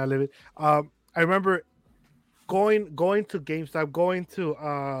vividly, sorry, not livid. I remember going to GameStop, going to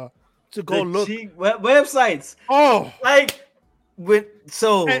go The look. cheap websites. Oh, Like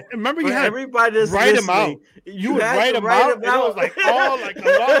so and remember for you had to everybody that's write them out. listening, You you would had write to them write out, them and it was out. like all like a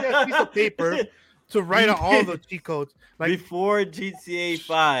long ass piece of paper to write out all the cheat codes. Like, Before GTA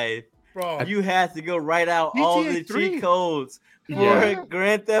 5, bro, you had to go write out all GTA the 3. cheat codes for Yeah.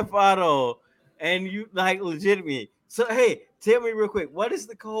 Grand Theft Auto, and you like legitimately. So hey, tell me real quick, what is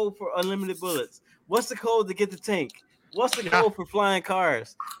the code for unlimited bullets? What's the code to get the tank? What's the Yeah. code for flying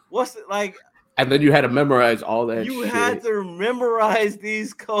cars? What's the, like? And then you had to memorize all that You shit. had to memorize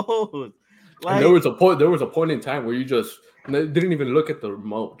these codes. Like, and there was a point in time where you just didn't even look at the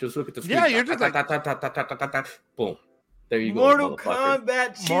remote, just look at the screen. Yeah, you're just like boom. There you Mortal go, motherfucker.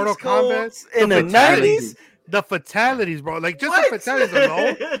 Kombat cheat Mortal Kombat, codes in the the fatalities. 90s. The fatalities, bro. Like just What? the fatalities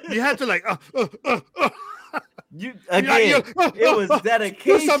alone, you had to like You like, again, it was do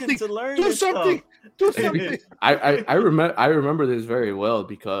dedication something, to learn do this something, stuff. do something. I remember this very well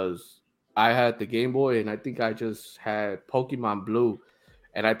because I had the Game Boy and I think I just had Pokemon Blue,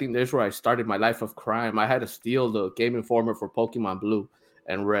 and I think that's where I started my life of crime. I had to steal the Game Informer for Pokemon Blue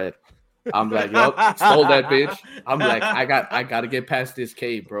and Red. I'm like, yup, stole that bitch. I'm like, I got to get past this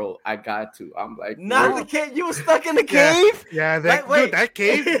cave, bro. I got to. I'm like, Not where- the cave. You were stuck in the Yeah. cave. Yeah, that Like, dude, that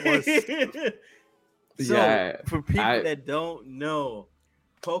cave was So Yeah, for people I- that don't know,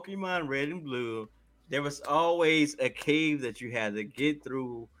 Pokemon Red and Blue, there was always a cave that you had to get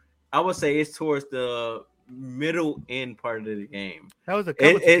through. I would say it's towards the middle end part of the game. that was the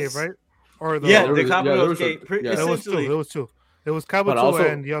Kabuto cave, it's- right? Or the Yeah, there the was- yeah, there Kabuto was a- cave. yeah. there was two. Essentially, There was two. It was Kabuto also-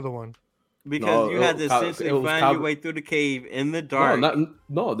 and the other one. because No, you had to it essentially was find your way through the cave in the dark.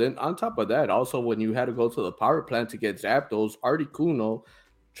 No, then on top of that, also when you had to go to the power plant to get Zapdos, Articuno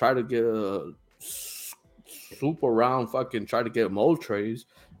try to get a swoop around, fucking try to get Moltres,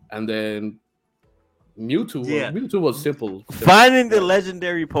 and then Mewtwo. Yeah. Mewtwo was simple. Finding the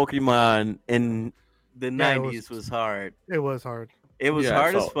legendary Pokemon in the Yeah, it 90s was hard. It was hard. It was Yeah,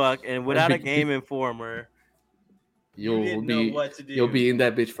 hard as so- fuck, and without a be- Game Informer, you You'll didn't know be what to do. you'll be in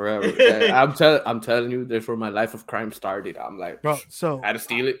that bitch forever. I'm telling you, that's where my life of crime started. I'm like, Bro, so I had to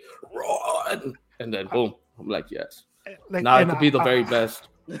steal it, run, and then boom. I'm like, yes. like Now I and could be the very best.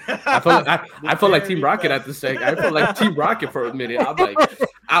 I felt like Team Rocket at the second. I felt like Team Rocket for a minute. I'm like,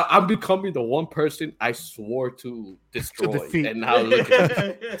 I'm becoming the one person I swore to destroy, defeat. and now look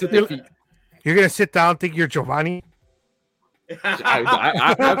at me. To defeat. you're gonna sit down, think you're Giovanni.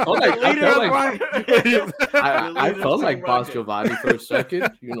 I felt like I felt Team like Boss Rocket. Giovanni for a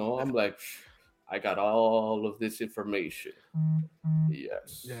second. You know, I'm like, I got all of this information.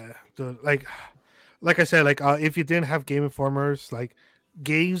 Yes. Yeah, dude, like I said, like if you didn't have Game Informers, like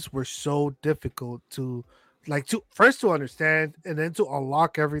games were so difficult to first to understand and then to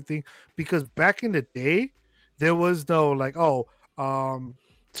unlock everything, because back in the day there was no like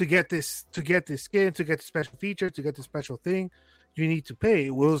to get this skin, to get the special feature, to get the special thing, you need to pay.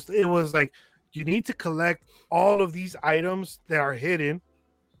 It was like you need to collect all of these items that are hidden,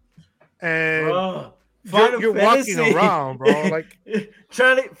 and Bro, you're walking around, bro, like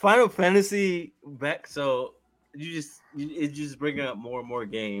trying to Final Fantasy back. So it's just bringing up more and more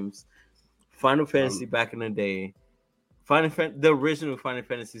games. Final Fantasy back in the day, the original Final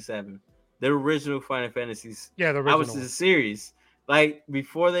Fantasy 7, the original Final Fantasies. yeah, the I original was one. the series. Like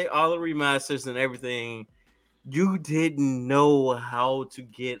before they all the remasters and everything, you didn't know how to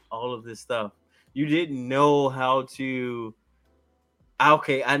get all of this stuff. You didn't know how to.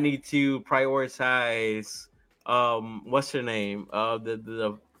 Okay, I need to prioritize. What's her name?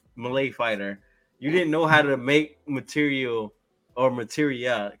 The Malay fighter. You didn't know how to make material or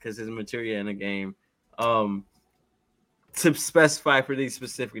materia, because there's materia in the game. To specify for these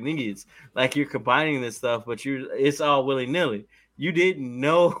specific needs, like you're combining this stuff, but it's all willy nilly. You didn't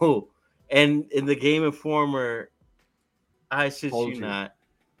know, and in the Game Informer, I shit Told you you. not,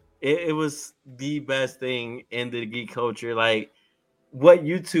 it was the best thing in the geek culture. Like what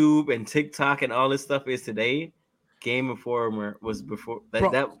YouTube and TikTok and all this stuff is today, Game Informer was before that.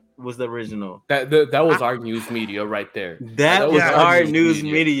 Bro. That was the original. That was our news media right there. That was was our news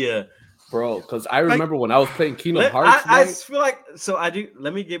media. Bro, because I remember when I was playing Kingdom Hearts. I man, feel like so. I do.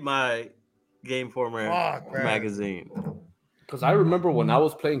 Let me get my Game Informer Fuck, man. magazine. Because I remember when I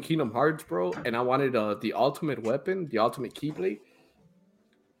was playing Kingdom Hearts, bro, and I wanted the ultimate weapon, the ultimate Keyblade.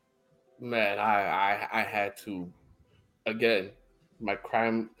 Man, I had to again. My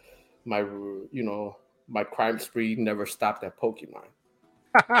crime, my my crime spree never stopped at Pokemon.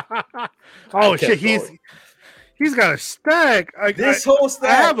 I Oh shit, kept going. he's got a stack. This whole I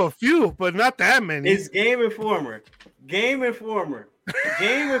stack have a few, but not that many. is Game Informer, Game Informer,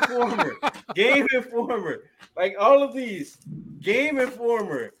 Game Informer, Game Informer. Like all of these, Game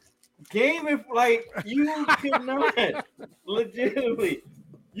Informer, like you could not legitimately,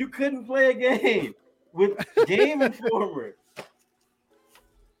 you couldn't play a game with Game Informer.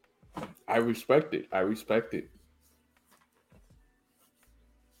 I respect it.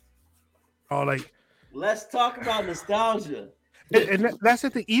 Oh, like, Let's talk about nostalgia. and that's the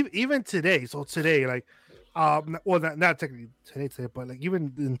thing. Even today, so today, like, well, not technically today, but like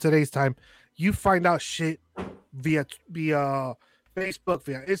even in today's time, you find out shit via Facebook,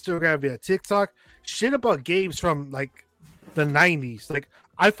 via Instagram, via TikTok, shit about games from like the 90s. Like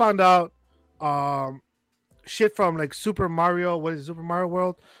I found out shit from like Super Mario, what is it, Super Mario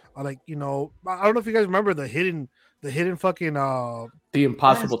World? Like, I don't know if you guys remember the hidden fucking The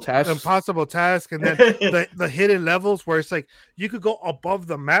impossible task. impossible task, and then the hidden levels where it's like you could go above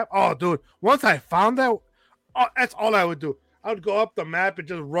the map. Oh dude, once I found that, that's all I would do. I would go up the map and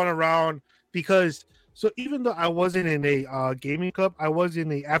just run around, because so even though I wasn't in a gaming club, I was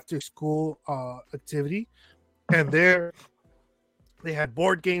in a after school activity, and there they had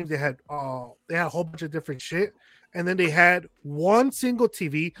board games, they had a whole bunch of different shit, and then they had one single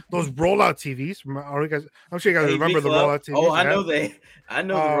TV, those rollout TVs. I'm sure you guys remember the rollout TVs. Oh, I know the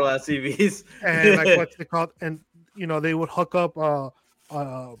rollout TVs. And like what's it called? And they would hook up a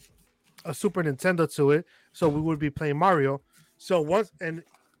Super Nintendo to it, so we would be playing Mario. So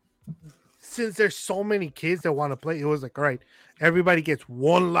since there's so many kids that want to play, it was like, all right, everybody gets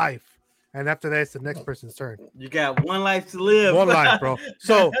one life, and after that, it's the next person's turn. You got one life to live. One life, bro.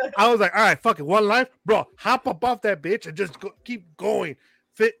 So I was like, all right, fuck it, one life, bro. Hop up off that bitch and just keep going.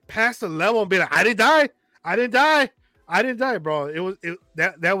 Fit past the level and be like, I didn't die, bro.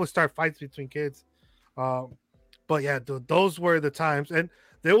 That would start fights between kids. But yeah, dude, those were the times. And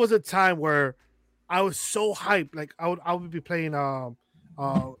there was a time where I was so hyped. Like I would be playing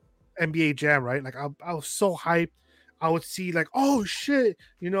NBA Jam, right? Like I was so hyped. I would see like, oh shit,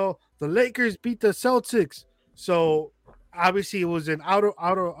 the Lakers beat the Celtics. So obviously it was in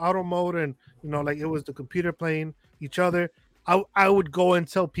auto mode, and like it was the computer playing each other. I would go and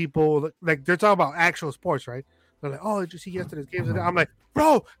tell people, like they're talking about actual sports, right? They're like, oh, did you see yesterday's games? I'm like,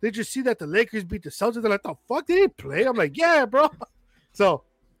 bro, did you see that the Lakers beat the Celtics? They're like, the fuck, they didn't play? I'm like, yeah, bro. So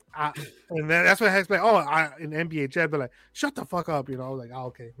and then that's what I had to play. In NBA Jam, they're like, shut the fuck up, I was like, oh,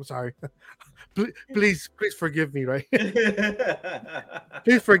 okay, I'm sorry. please forgive me, right?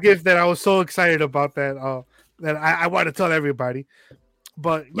 Please forgive that I was so excited about that. That I want to tell everybody.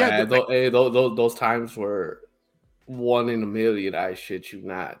 But yeah, man, those times were one in a million. I shit you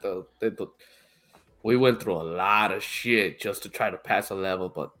not. We went through a lot of shit just to try to pass a level,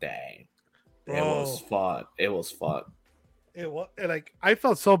 but dang, it was fun. It was like I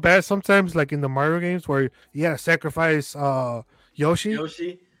felt so bad sometimes, like in the Mario games where you had to sacrifice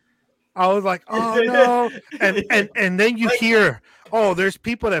Yoshi. I was like, oh no, and then you hear, oh, there's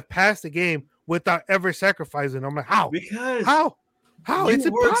people that pass the game without ever sacrificing. I'm like, how? Because how? It's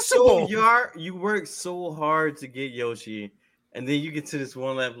impossible. You work so hard to get Yoshi, and then you get to this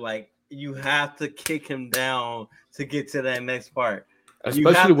one level, like you have to kick him down to get to that next part.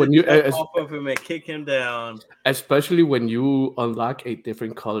 Especially when you off of him and kick him down. Especially when you unlock a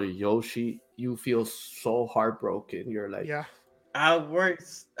different color Yoshi, you feel so heartbroken. You're like, yeah, I worked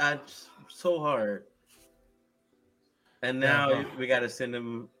so hard, and now we got to send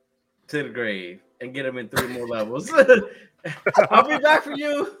him to the grave and get him in 3 more levels. I'll be back for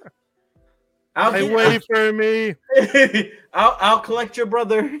you. Wait for me. I'll collect your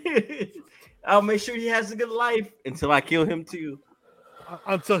brother. I'll make sure he has a good life until I kill him too.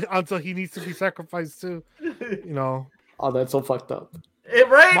 Until he needs to be sacrificed too, Oh, that's so fucked up.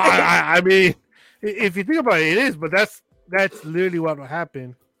 Right? I mean, if you think about it, it is, but that's literally what will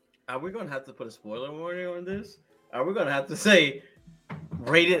happen. Are we gonna have to put a spoiler warning on this? Are we gonna have to say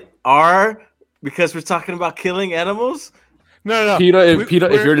rated R because we're talking about killing animals? No. Peter, if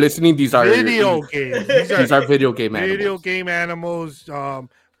you're listening, these are video games. These are video game animals. Video game animals.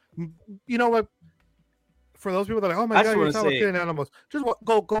 You know what? For those people that are like, oh my god, you're talking about killing animals. Just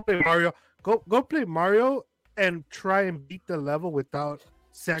go play Mario. Go play Mario and try and beat the level without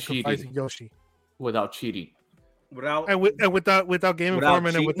sacrificing Yoshi. Without cheating. Without Game Informer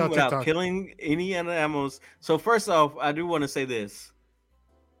and without TikTok. Without killing any animals. So first off, I do want to say this.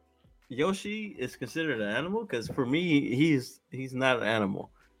 Yoshi is considered an animal because for me, he's not an animal.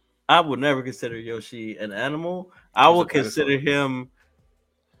 I would never consider Yoshi an animal. I He's a would consider him.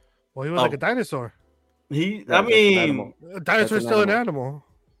 Well, he was like Oh. a dinosaur. He. Yeah, I that's an mean, animal. A dinosaur's an still an animal. animal.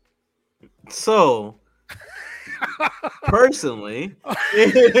 so personally,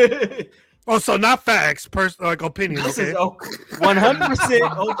 Oh, so not facts, like opinion. this Okay. is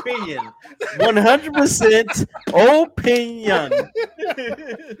 100% opinion. 100% opinion.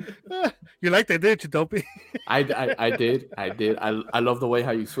 You like that, didn't you, Dopey? I did. I love the way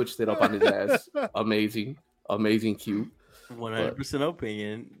how you switched it up on his ass. Amazing, cute. 100%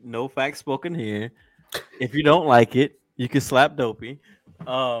 opinion. No facts spoken here. If you don't like it, you can slap Dopey.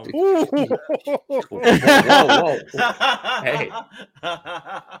 Whoa. Hey.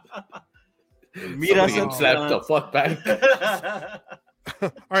 Meet us Somebody in get slapped the fuck back.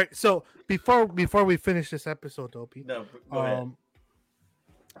 All right. So before we finish this episode, Dopey, No, go ahead.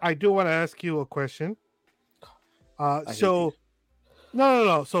 I do want to ask you a question. hate So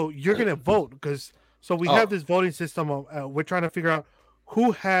no. So you're gonna vote because we Oh. have this voting system. Of, we're trying to figure out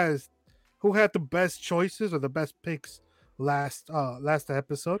who had the best choices or the best picks last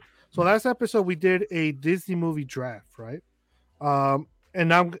episode. So last episode we did a Disney movie draft, right? And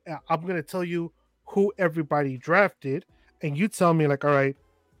now I'm gonna tell you who everybody drafted, and you tell me like, all right,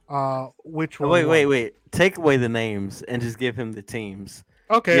 which one? Wait. Take away the names and just give him the teams.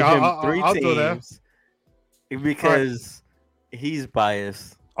 Okay, Give him I'll 3 do that. teams because he's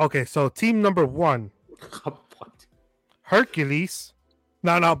biased. Okay, so team number 1, Hercules.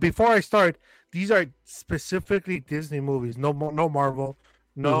 Now, before I start, these are specifically Disney movies. No Marvel,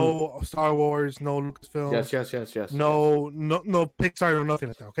 no Star Wars, no Lucasfilm. Yes. No Pixar or nothing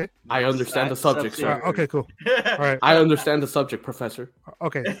like that. Okay. I understand the subject, All right, sir. okay, cool. All right. I understand the subject, Professor.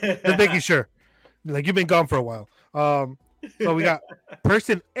 Okay. Just making sure. Like you've been gone for a while. So we got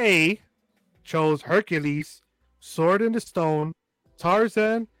person A chose Hercules, Sword in the Stone,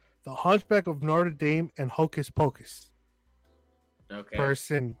 Tarzan, The Hunchback of Notre Dame, and Hocus Pocus. Okay.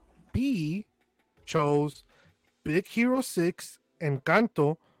 Person B chose Big Hero 6,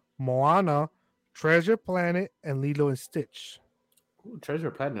 Encanto, Moana, Treasure Planet, and Lilo and Stitch. Ooh, Treasure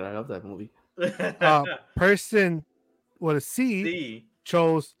Planet. I love that movie. Person with a C C.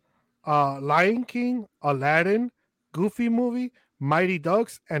 chose Lion King, Aladdin, Goofy Movie, Mighty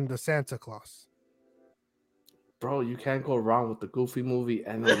Ducks, and the Santa Claus. Bro, you can't go wrong with the Goofy movie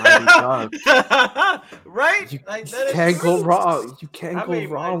and the Mighty Ducks. Right? You Like, that is can't go true. wrong. You can't I go mean,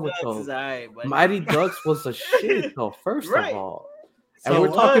 wrong with Mighty Ducks those. is alright, but- Mighty Ducks was a shit, though. First Right. of all, So and we're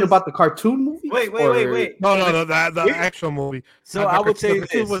talking was- about the cartoon movie. Wait. No, the We- actual movie. So Not I the would tell you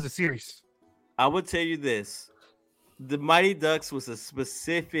cartoon. this. Was a series. I would tell you this. The Mighty Ducks was a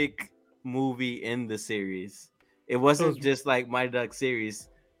specific movie in the series. It wasn't just like Mighty Ducks series.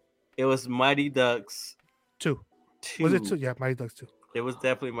 It was Mighty Ducks 2. 2. Was it 2? Yeah, Mighty Ducks 2. It was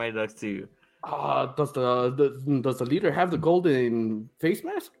definitely Mighty Ducks 2. Does the leader have the golden face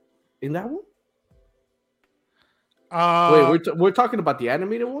mask in that one? Wait, we're talking about the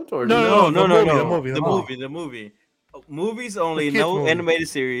animated ones or No, No, the movie. The movie. Movies only, kids no movie. animated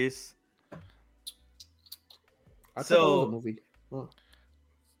series. I thought that was So- a movie. Oh.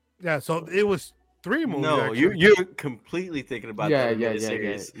 Yeah, so it was 3 movies. No, actually. you're completely thinking about the Yeah. animated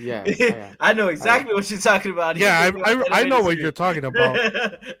series. Yeah. I know exactly what you're talking about. Yeah, You're thinking about the I know animated what you're talking about.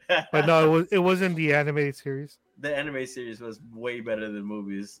 series. But no, it wasn't the animated series. The animated series was way better than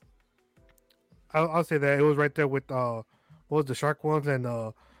movies. I'll say that it was right there with what was the shark ones and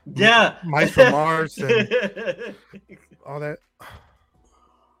Yeah, Mice from Mars and all that.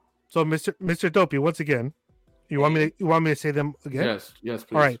 So, Mr. Dopey, once again, you want me to say them again? Yes,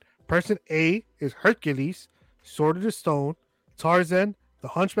 please. All right. Person A is Hercules, Sword of the Stone, Tarzan, The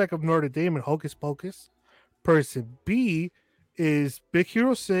Hunchback of Notre Dame, and Hocus Pocus. Person B is Big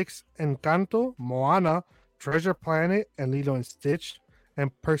Hero 6, Encanto, Moana, Treasure Planet, and Lilo and Stitch.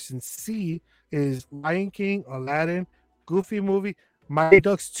 And person C is Lion King, Aladdin, Goofy Movie, Mighty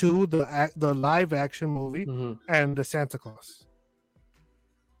Ducks 2, the live action movie, Mhm. and the Santa Claus.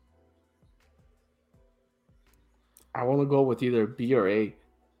 I want to go with either B or A.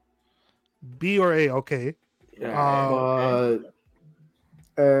 B or A, okay.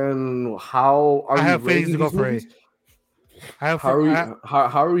 And how are I we have feelings rating to go these for A. movies? I have How are we I-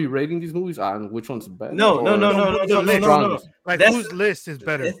 how are we rating these movies on which one's better? No. Strongest? like That's- whose list is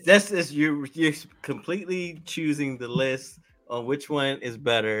better? This is you're completely choosing the list on which one is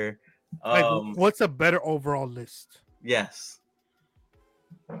better. Like, what's a better overall list? Yes.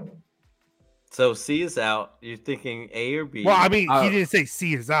 So C is out. You're thinking A or B? Well, I mean, Uh, he didn't say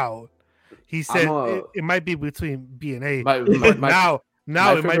C is out. He said I'm it might be between B and A. My- But my-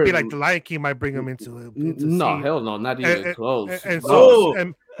 now my it might be favorite- like the Lion King might bring him into no, C. hell no, not even close. And No. so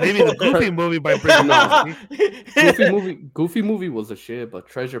and Maybe the Goofy movie might bring No. it. Goofy movie was a shit, but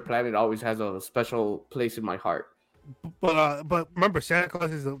Treasure Planet always has a special place in my heart. But remember, Santa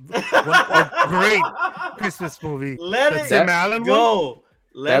Claus is a great Christmas movie. Let The it Tim Allen one? go.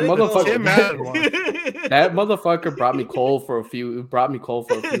 Let That it motherfucker- Tim Allen one. That motherfucker brought me cold for a few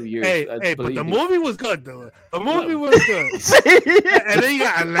years. Hey, but believe the me. movie was good, though. The movie was good. And then you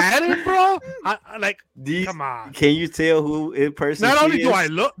got Aladdin, bro. Come on. Can you tell who in person? Not she only do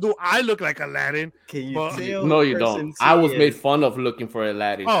is? I look like Aladdin. Can you but- tell? No, who you person don't. she I was is? made fun of looking for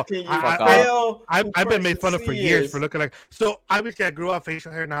Aladdin. Oh, Can you Fuck tell? I've who been made fun of person for she years is? for looking like. So obviously, I grew out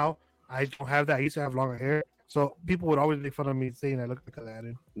facial hair now. I don't have that. I used to have longer hair. So people would always make fun of me saying I look like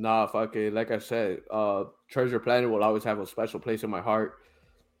Aladdin. Nah, fuck it. Like I said, Treasure Planet will always have a special place in my heart.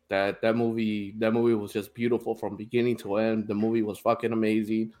 That movie was just beautiful from beginning to end. The movie was fucking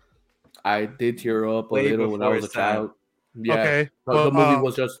amazing. I did tear up a Way little when I before was a its time. child. Yeah, Okay. but the movie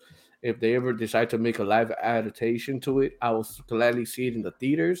was just. If they ever decide to make a live adaptation to it, I will gladly see it in the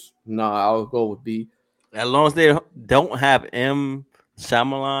theaters. No, I'll go with B. As long as they don't have M.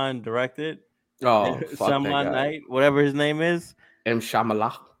 Shyamalan directed, Oh, fuck that Shyamalan guy. Knight, whatever his name is. M.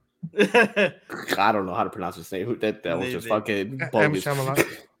 Shyamalan. I don't know how to pronounce his name. That was just fucking M. bogus. Shyamalan.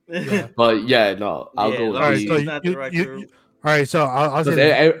 Yeah. But yeah, no, I'll Yeah, go all with All right, B. so He's not director. all right, so I'll say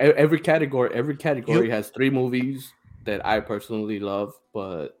Because this. every category has 3 movies that I personally love,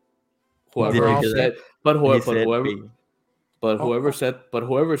 but whoever Overall. said, but He whoever, said whoever, B. but Oh,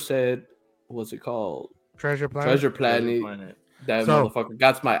 whoever said, what's it called? Treasure Planet. Treasure Planet. Planet. That So- motherfucker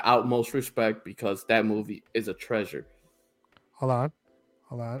got my utmost respect because that movie is a treasure. Hold on.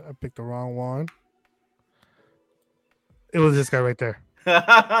 I picked the wrong one. It was this guy right there.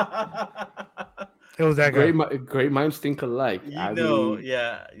 It was that guy. Great minds think alike. I mean,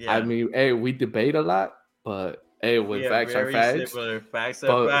 yeah. I mean, hey, we debate a lot, but hey, when Yeah, facts are very facts, similar. Facts are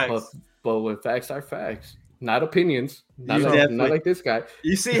but, facts. but when facts are facts, not opinions, not, You like, definitely- not like this guy.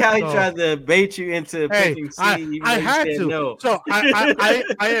 You see how he So- tried to bait you into Hey, picking C, I even though you had said to. no. So I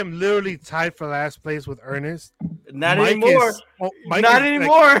am literally tied for last place with Ernest. Not Mike anymore. Mike Not is,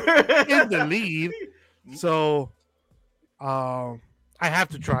 anymore. Like, in the lead. So, I have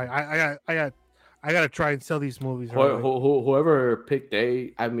to try. I got to try and sell these movies. early. Whoever picked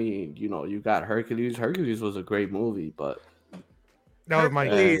A, I mean, you got Hercules. Hercules was a great movie, but That was my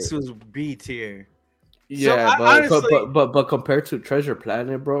Hercules was B tier. yeah, I- but, honestly- but compared to Treasure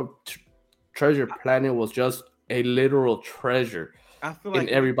Planet, bro, Treasure Planet was just a literal treasure I feel in like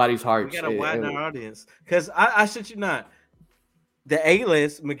everybody's we hearts. gotta widen our audience because I shit you not. The A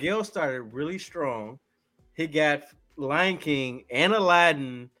list, Miguel started really strong. He got Lion King and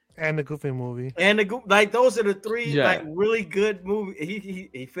Aladdin and the Goofy movie. and like those are the 3 Yeah. like really good movies.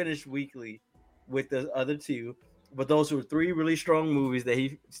 He finished weekly with the other 2, but those were 3 really strong movies that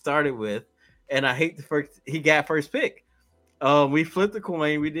he started with. And I hate he got first pick. We flipped the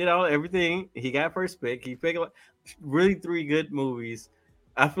coin. We did everything. He got first pick. He picked really 3 good movies.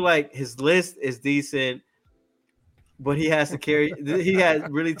 I feel like his list is decent, but he has to carry. He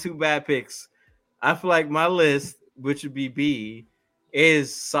had really 2 bad picks. I feel like my list, which would be B,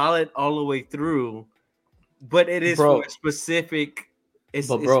 is solid all the way through, but it is Bro. for a specific. It's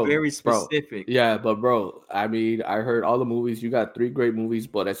Bro, very bro, specific. Yeah, but bro, I mean, I heard all the movies. You got 3 great movies,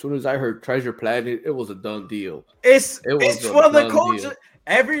 but as soon as I heard Treasure Planet, it was a done deal. It's It was it's a for the done culture. deal.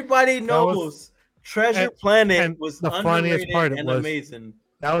 Everybody That knows was- Treasure and- Planet and was the funniest underrated part and was- amazing.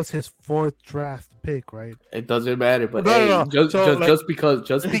 That was his 4th draft pick, right? It doesn't matter, but No, hey, no, no. Just, So, just, like- just because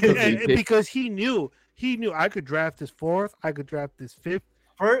Because, they picked, because he knew I could draft this 4th, I could draft this 5th.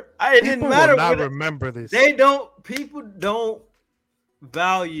 It didn't People matter. will not what remember this. people don't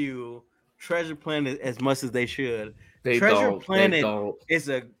value Treasure Planet as much as they should. they Treasure don't, Planet- they don't.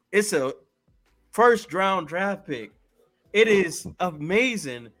 It's a first round draft pick. It is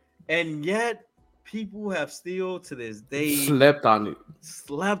amazing, and yet people have still to this day Slept on it.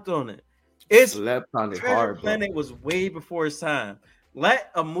 slept on it. It's Slept on it Treasure hard, bro. Planet was way before its time. Let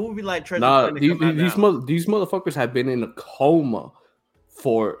a movie like Treasure Nah, Planet these come out now. these motherfuckers have been in a coma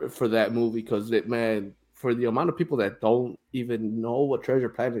for that movie because man, for the amount of people that don't even know what Treasure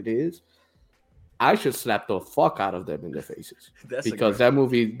Planet is, I should slap the fuck out of them in their faces That's a because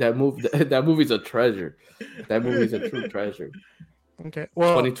great- that movie's a treasure. That movie's a true treasure. Okay.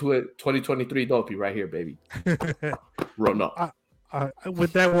 Well, 2023 dopey right here, baby. Run up.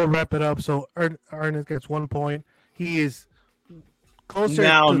 with that, we'll wrap it up. So Ernest gets 1 point. He is closer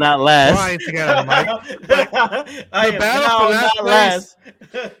now, to not last. trying to get out of Mike. I the am battle now, for last not last.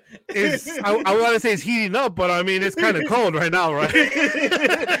 is I want to say it's heating up, but I mean it's kind of cold right now, right?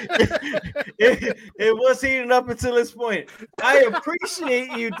 it was heating up until this point. I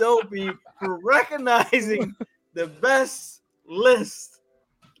appreciate you, Dopey, for recognizing the best list.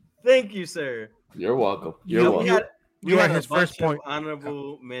 Thank you, sir. You're welcome. You- You're welcome. You had are a his first bunch of point.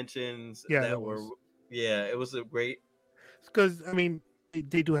 honorable mentions Yeah, that that were. was. Yeah, it was a great. Because I mean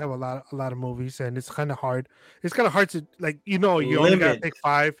they do have a lot of movies, and it's kind of hard. It's kind of hard to you only got to Limit. pick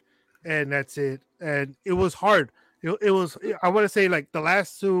 5, and that's it. And it was hard. It was. I want to say like the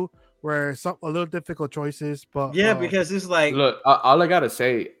last 2 were a little difficult choices, but Yeah, because it's like Look, all I gotta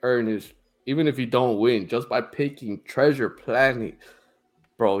say, Ernest, even if you don't win, just by picking Treasure Planet,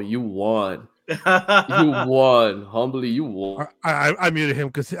 bro, you won. You won. Humbly, you won. I muted him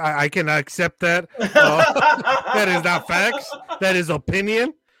because I cannot accept that. That is not facts. That is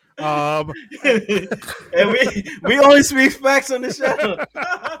opinion. and we only speak facts on the show.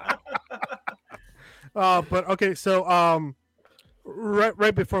 But okay, so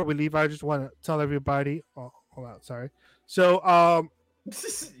right before we leave, I just want to tell everybody. Oh, hold on, sorry. So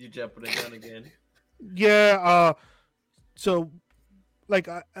You jumping the gun again? yeah. So like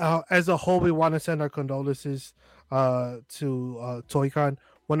as a whole, we want to send our condolences to ToyCon.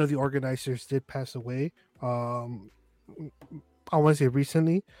 One of the organizers did pass away. I want to say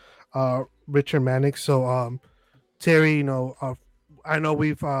recently, Richard Mannix. So Terry, I know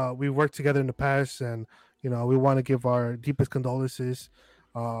we've worked together in the past, and we want to give our deepest condolences.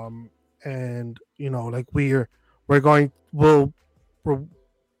 And like we're going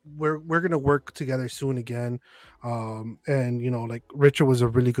we're gonna work together soon again. And like Richard was a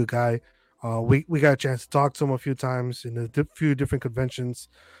really good guy. We got a chance to talk to him a few times in a few different conventions.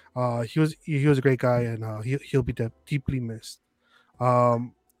 He was a great guy, and he'll be deeply missed.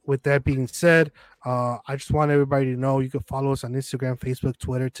 With that being said, I just want everybody to know you can follow us on Instagram, Facebook,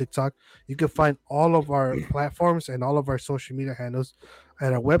 Twitter, TikTok. You can find all of our platforms and all of our social media handles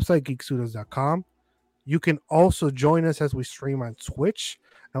at our website, geekstudios.com. You can also join us as we stream on Twitch,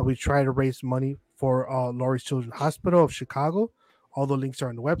 and we try to raise money for Laurie's Children's Hospital of Chicago. All the links are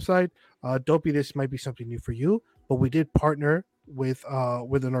on the website. Dopey, this might be something new for you, but we did partner with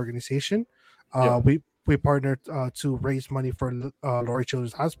an organization. We partnered to raise money for Laurie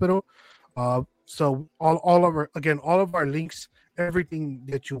Children's Hospital. So all of our links, everything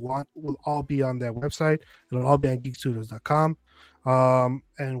that you want will all be on that website. It'll all be on geekstudios.com.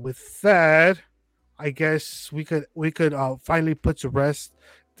 And with that, I guess we could finally put to rest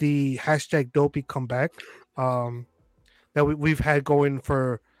the hashtag Dopey comeback that we've had going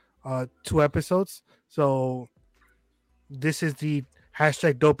for 2 episodes. So this is the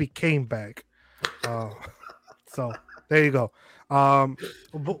hashtag Dopey came back. So there you go.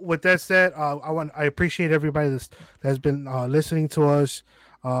 But with that said, I appreciate everybody that's been listening to us.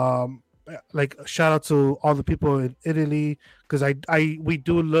 Like shout out to all the people in Italy, because we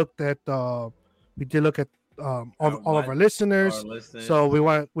did look at all of our listeners. So we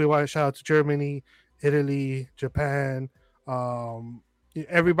want to shout out to Germany, Italy, Japan,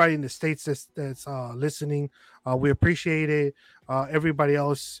 everybody in the States that's listening. We appreciate it. Everybody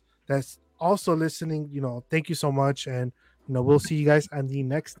else that's also listening, thank you so much, and we'll see you guys on the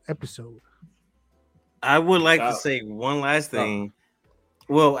next episode. I would like to say one last thing.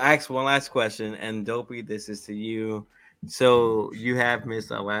 Well, ask one last question, and Dopey, this is to you. So you have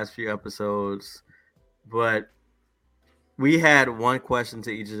missed our last few episodes, but we had one question to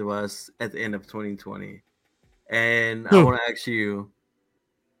each of us at the end of 2020, and I want to ask you,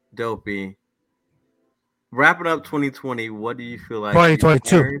 Dopey, wrapping up 2020, what do you feel like?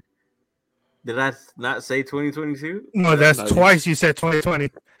 2022. Did I not say 2022? No, that's twice you said 2020.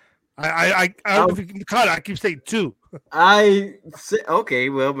 I don't know if you can cut it. I keep saying 2. I said okay.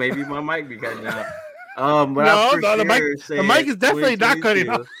 Well, maybe my mic be cutting out. But the mic is definitely not cutting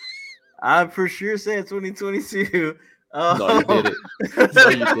out. I for sure said 2022. No, you did it. No,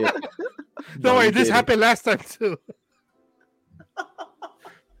 you did. Don't worry, this happened last time too.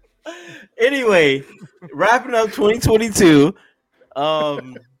 Anyway, wrapping up 2022.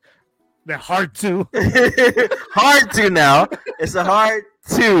 They're hard to. Hard to now. It's a hard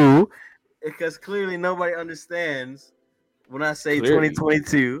to because clearly nobody understands when I say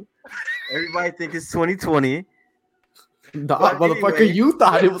 2022. Everybody thinks it's 2020. Motherfucker, anyway, you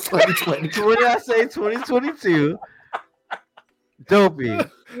thought it was 2020. When I say 2022, Dopey,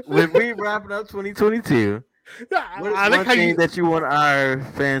 when we wrapping up 2022, what is one thing that you want our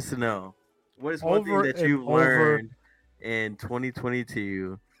fans to know? What is one thing that you learned in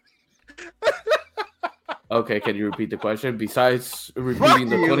 2022 Okay, can you repeat the question? Besides repeating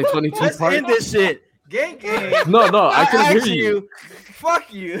the you. 2022 Let's part. end this shit. Gang. No, I couldn't asked hear you.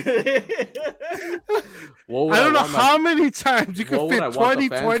 Fuck you. What would I don't know want my- how many times you What can would I fit want the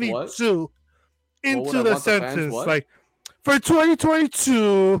fans what? 2022 What would into I the want the fans sentence. what? Like for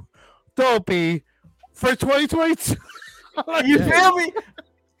 2022, Dopey. For 2022, You Yeah. feel me?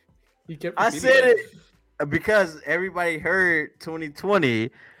 He kept I repeating said that. it because everybody heard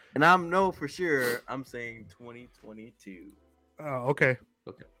 2020, and I'm know for sure I'm saying 2022. oh, okay.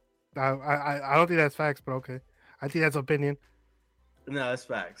 Okay. I don't think that's facts, but okay. I think that's opinion. No, that's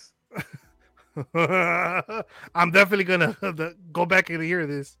facts. I'm definitely gonna go back and hear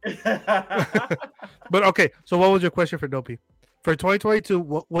this. But okay, so what was your question for Dopey? For 2022,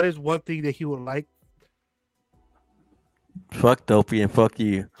 what is one thing that he would like? Fuck Dopey and fuck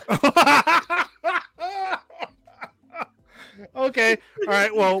you. Okay, all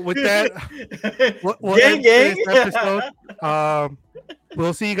right. Well, with that, we'll Gang, end gang. this episode.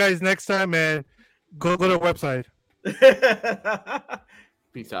 We'll see you guys next time, man. Go to the website.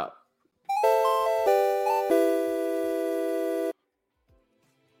 Peace out.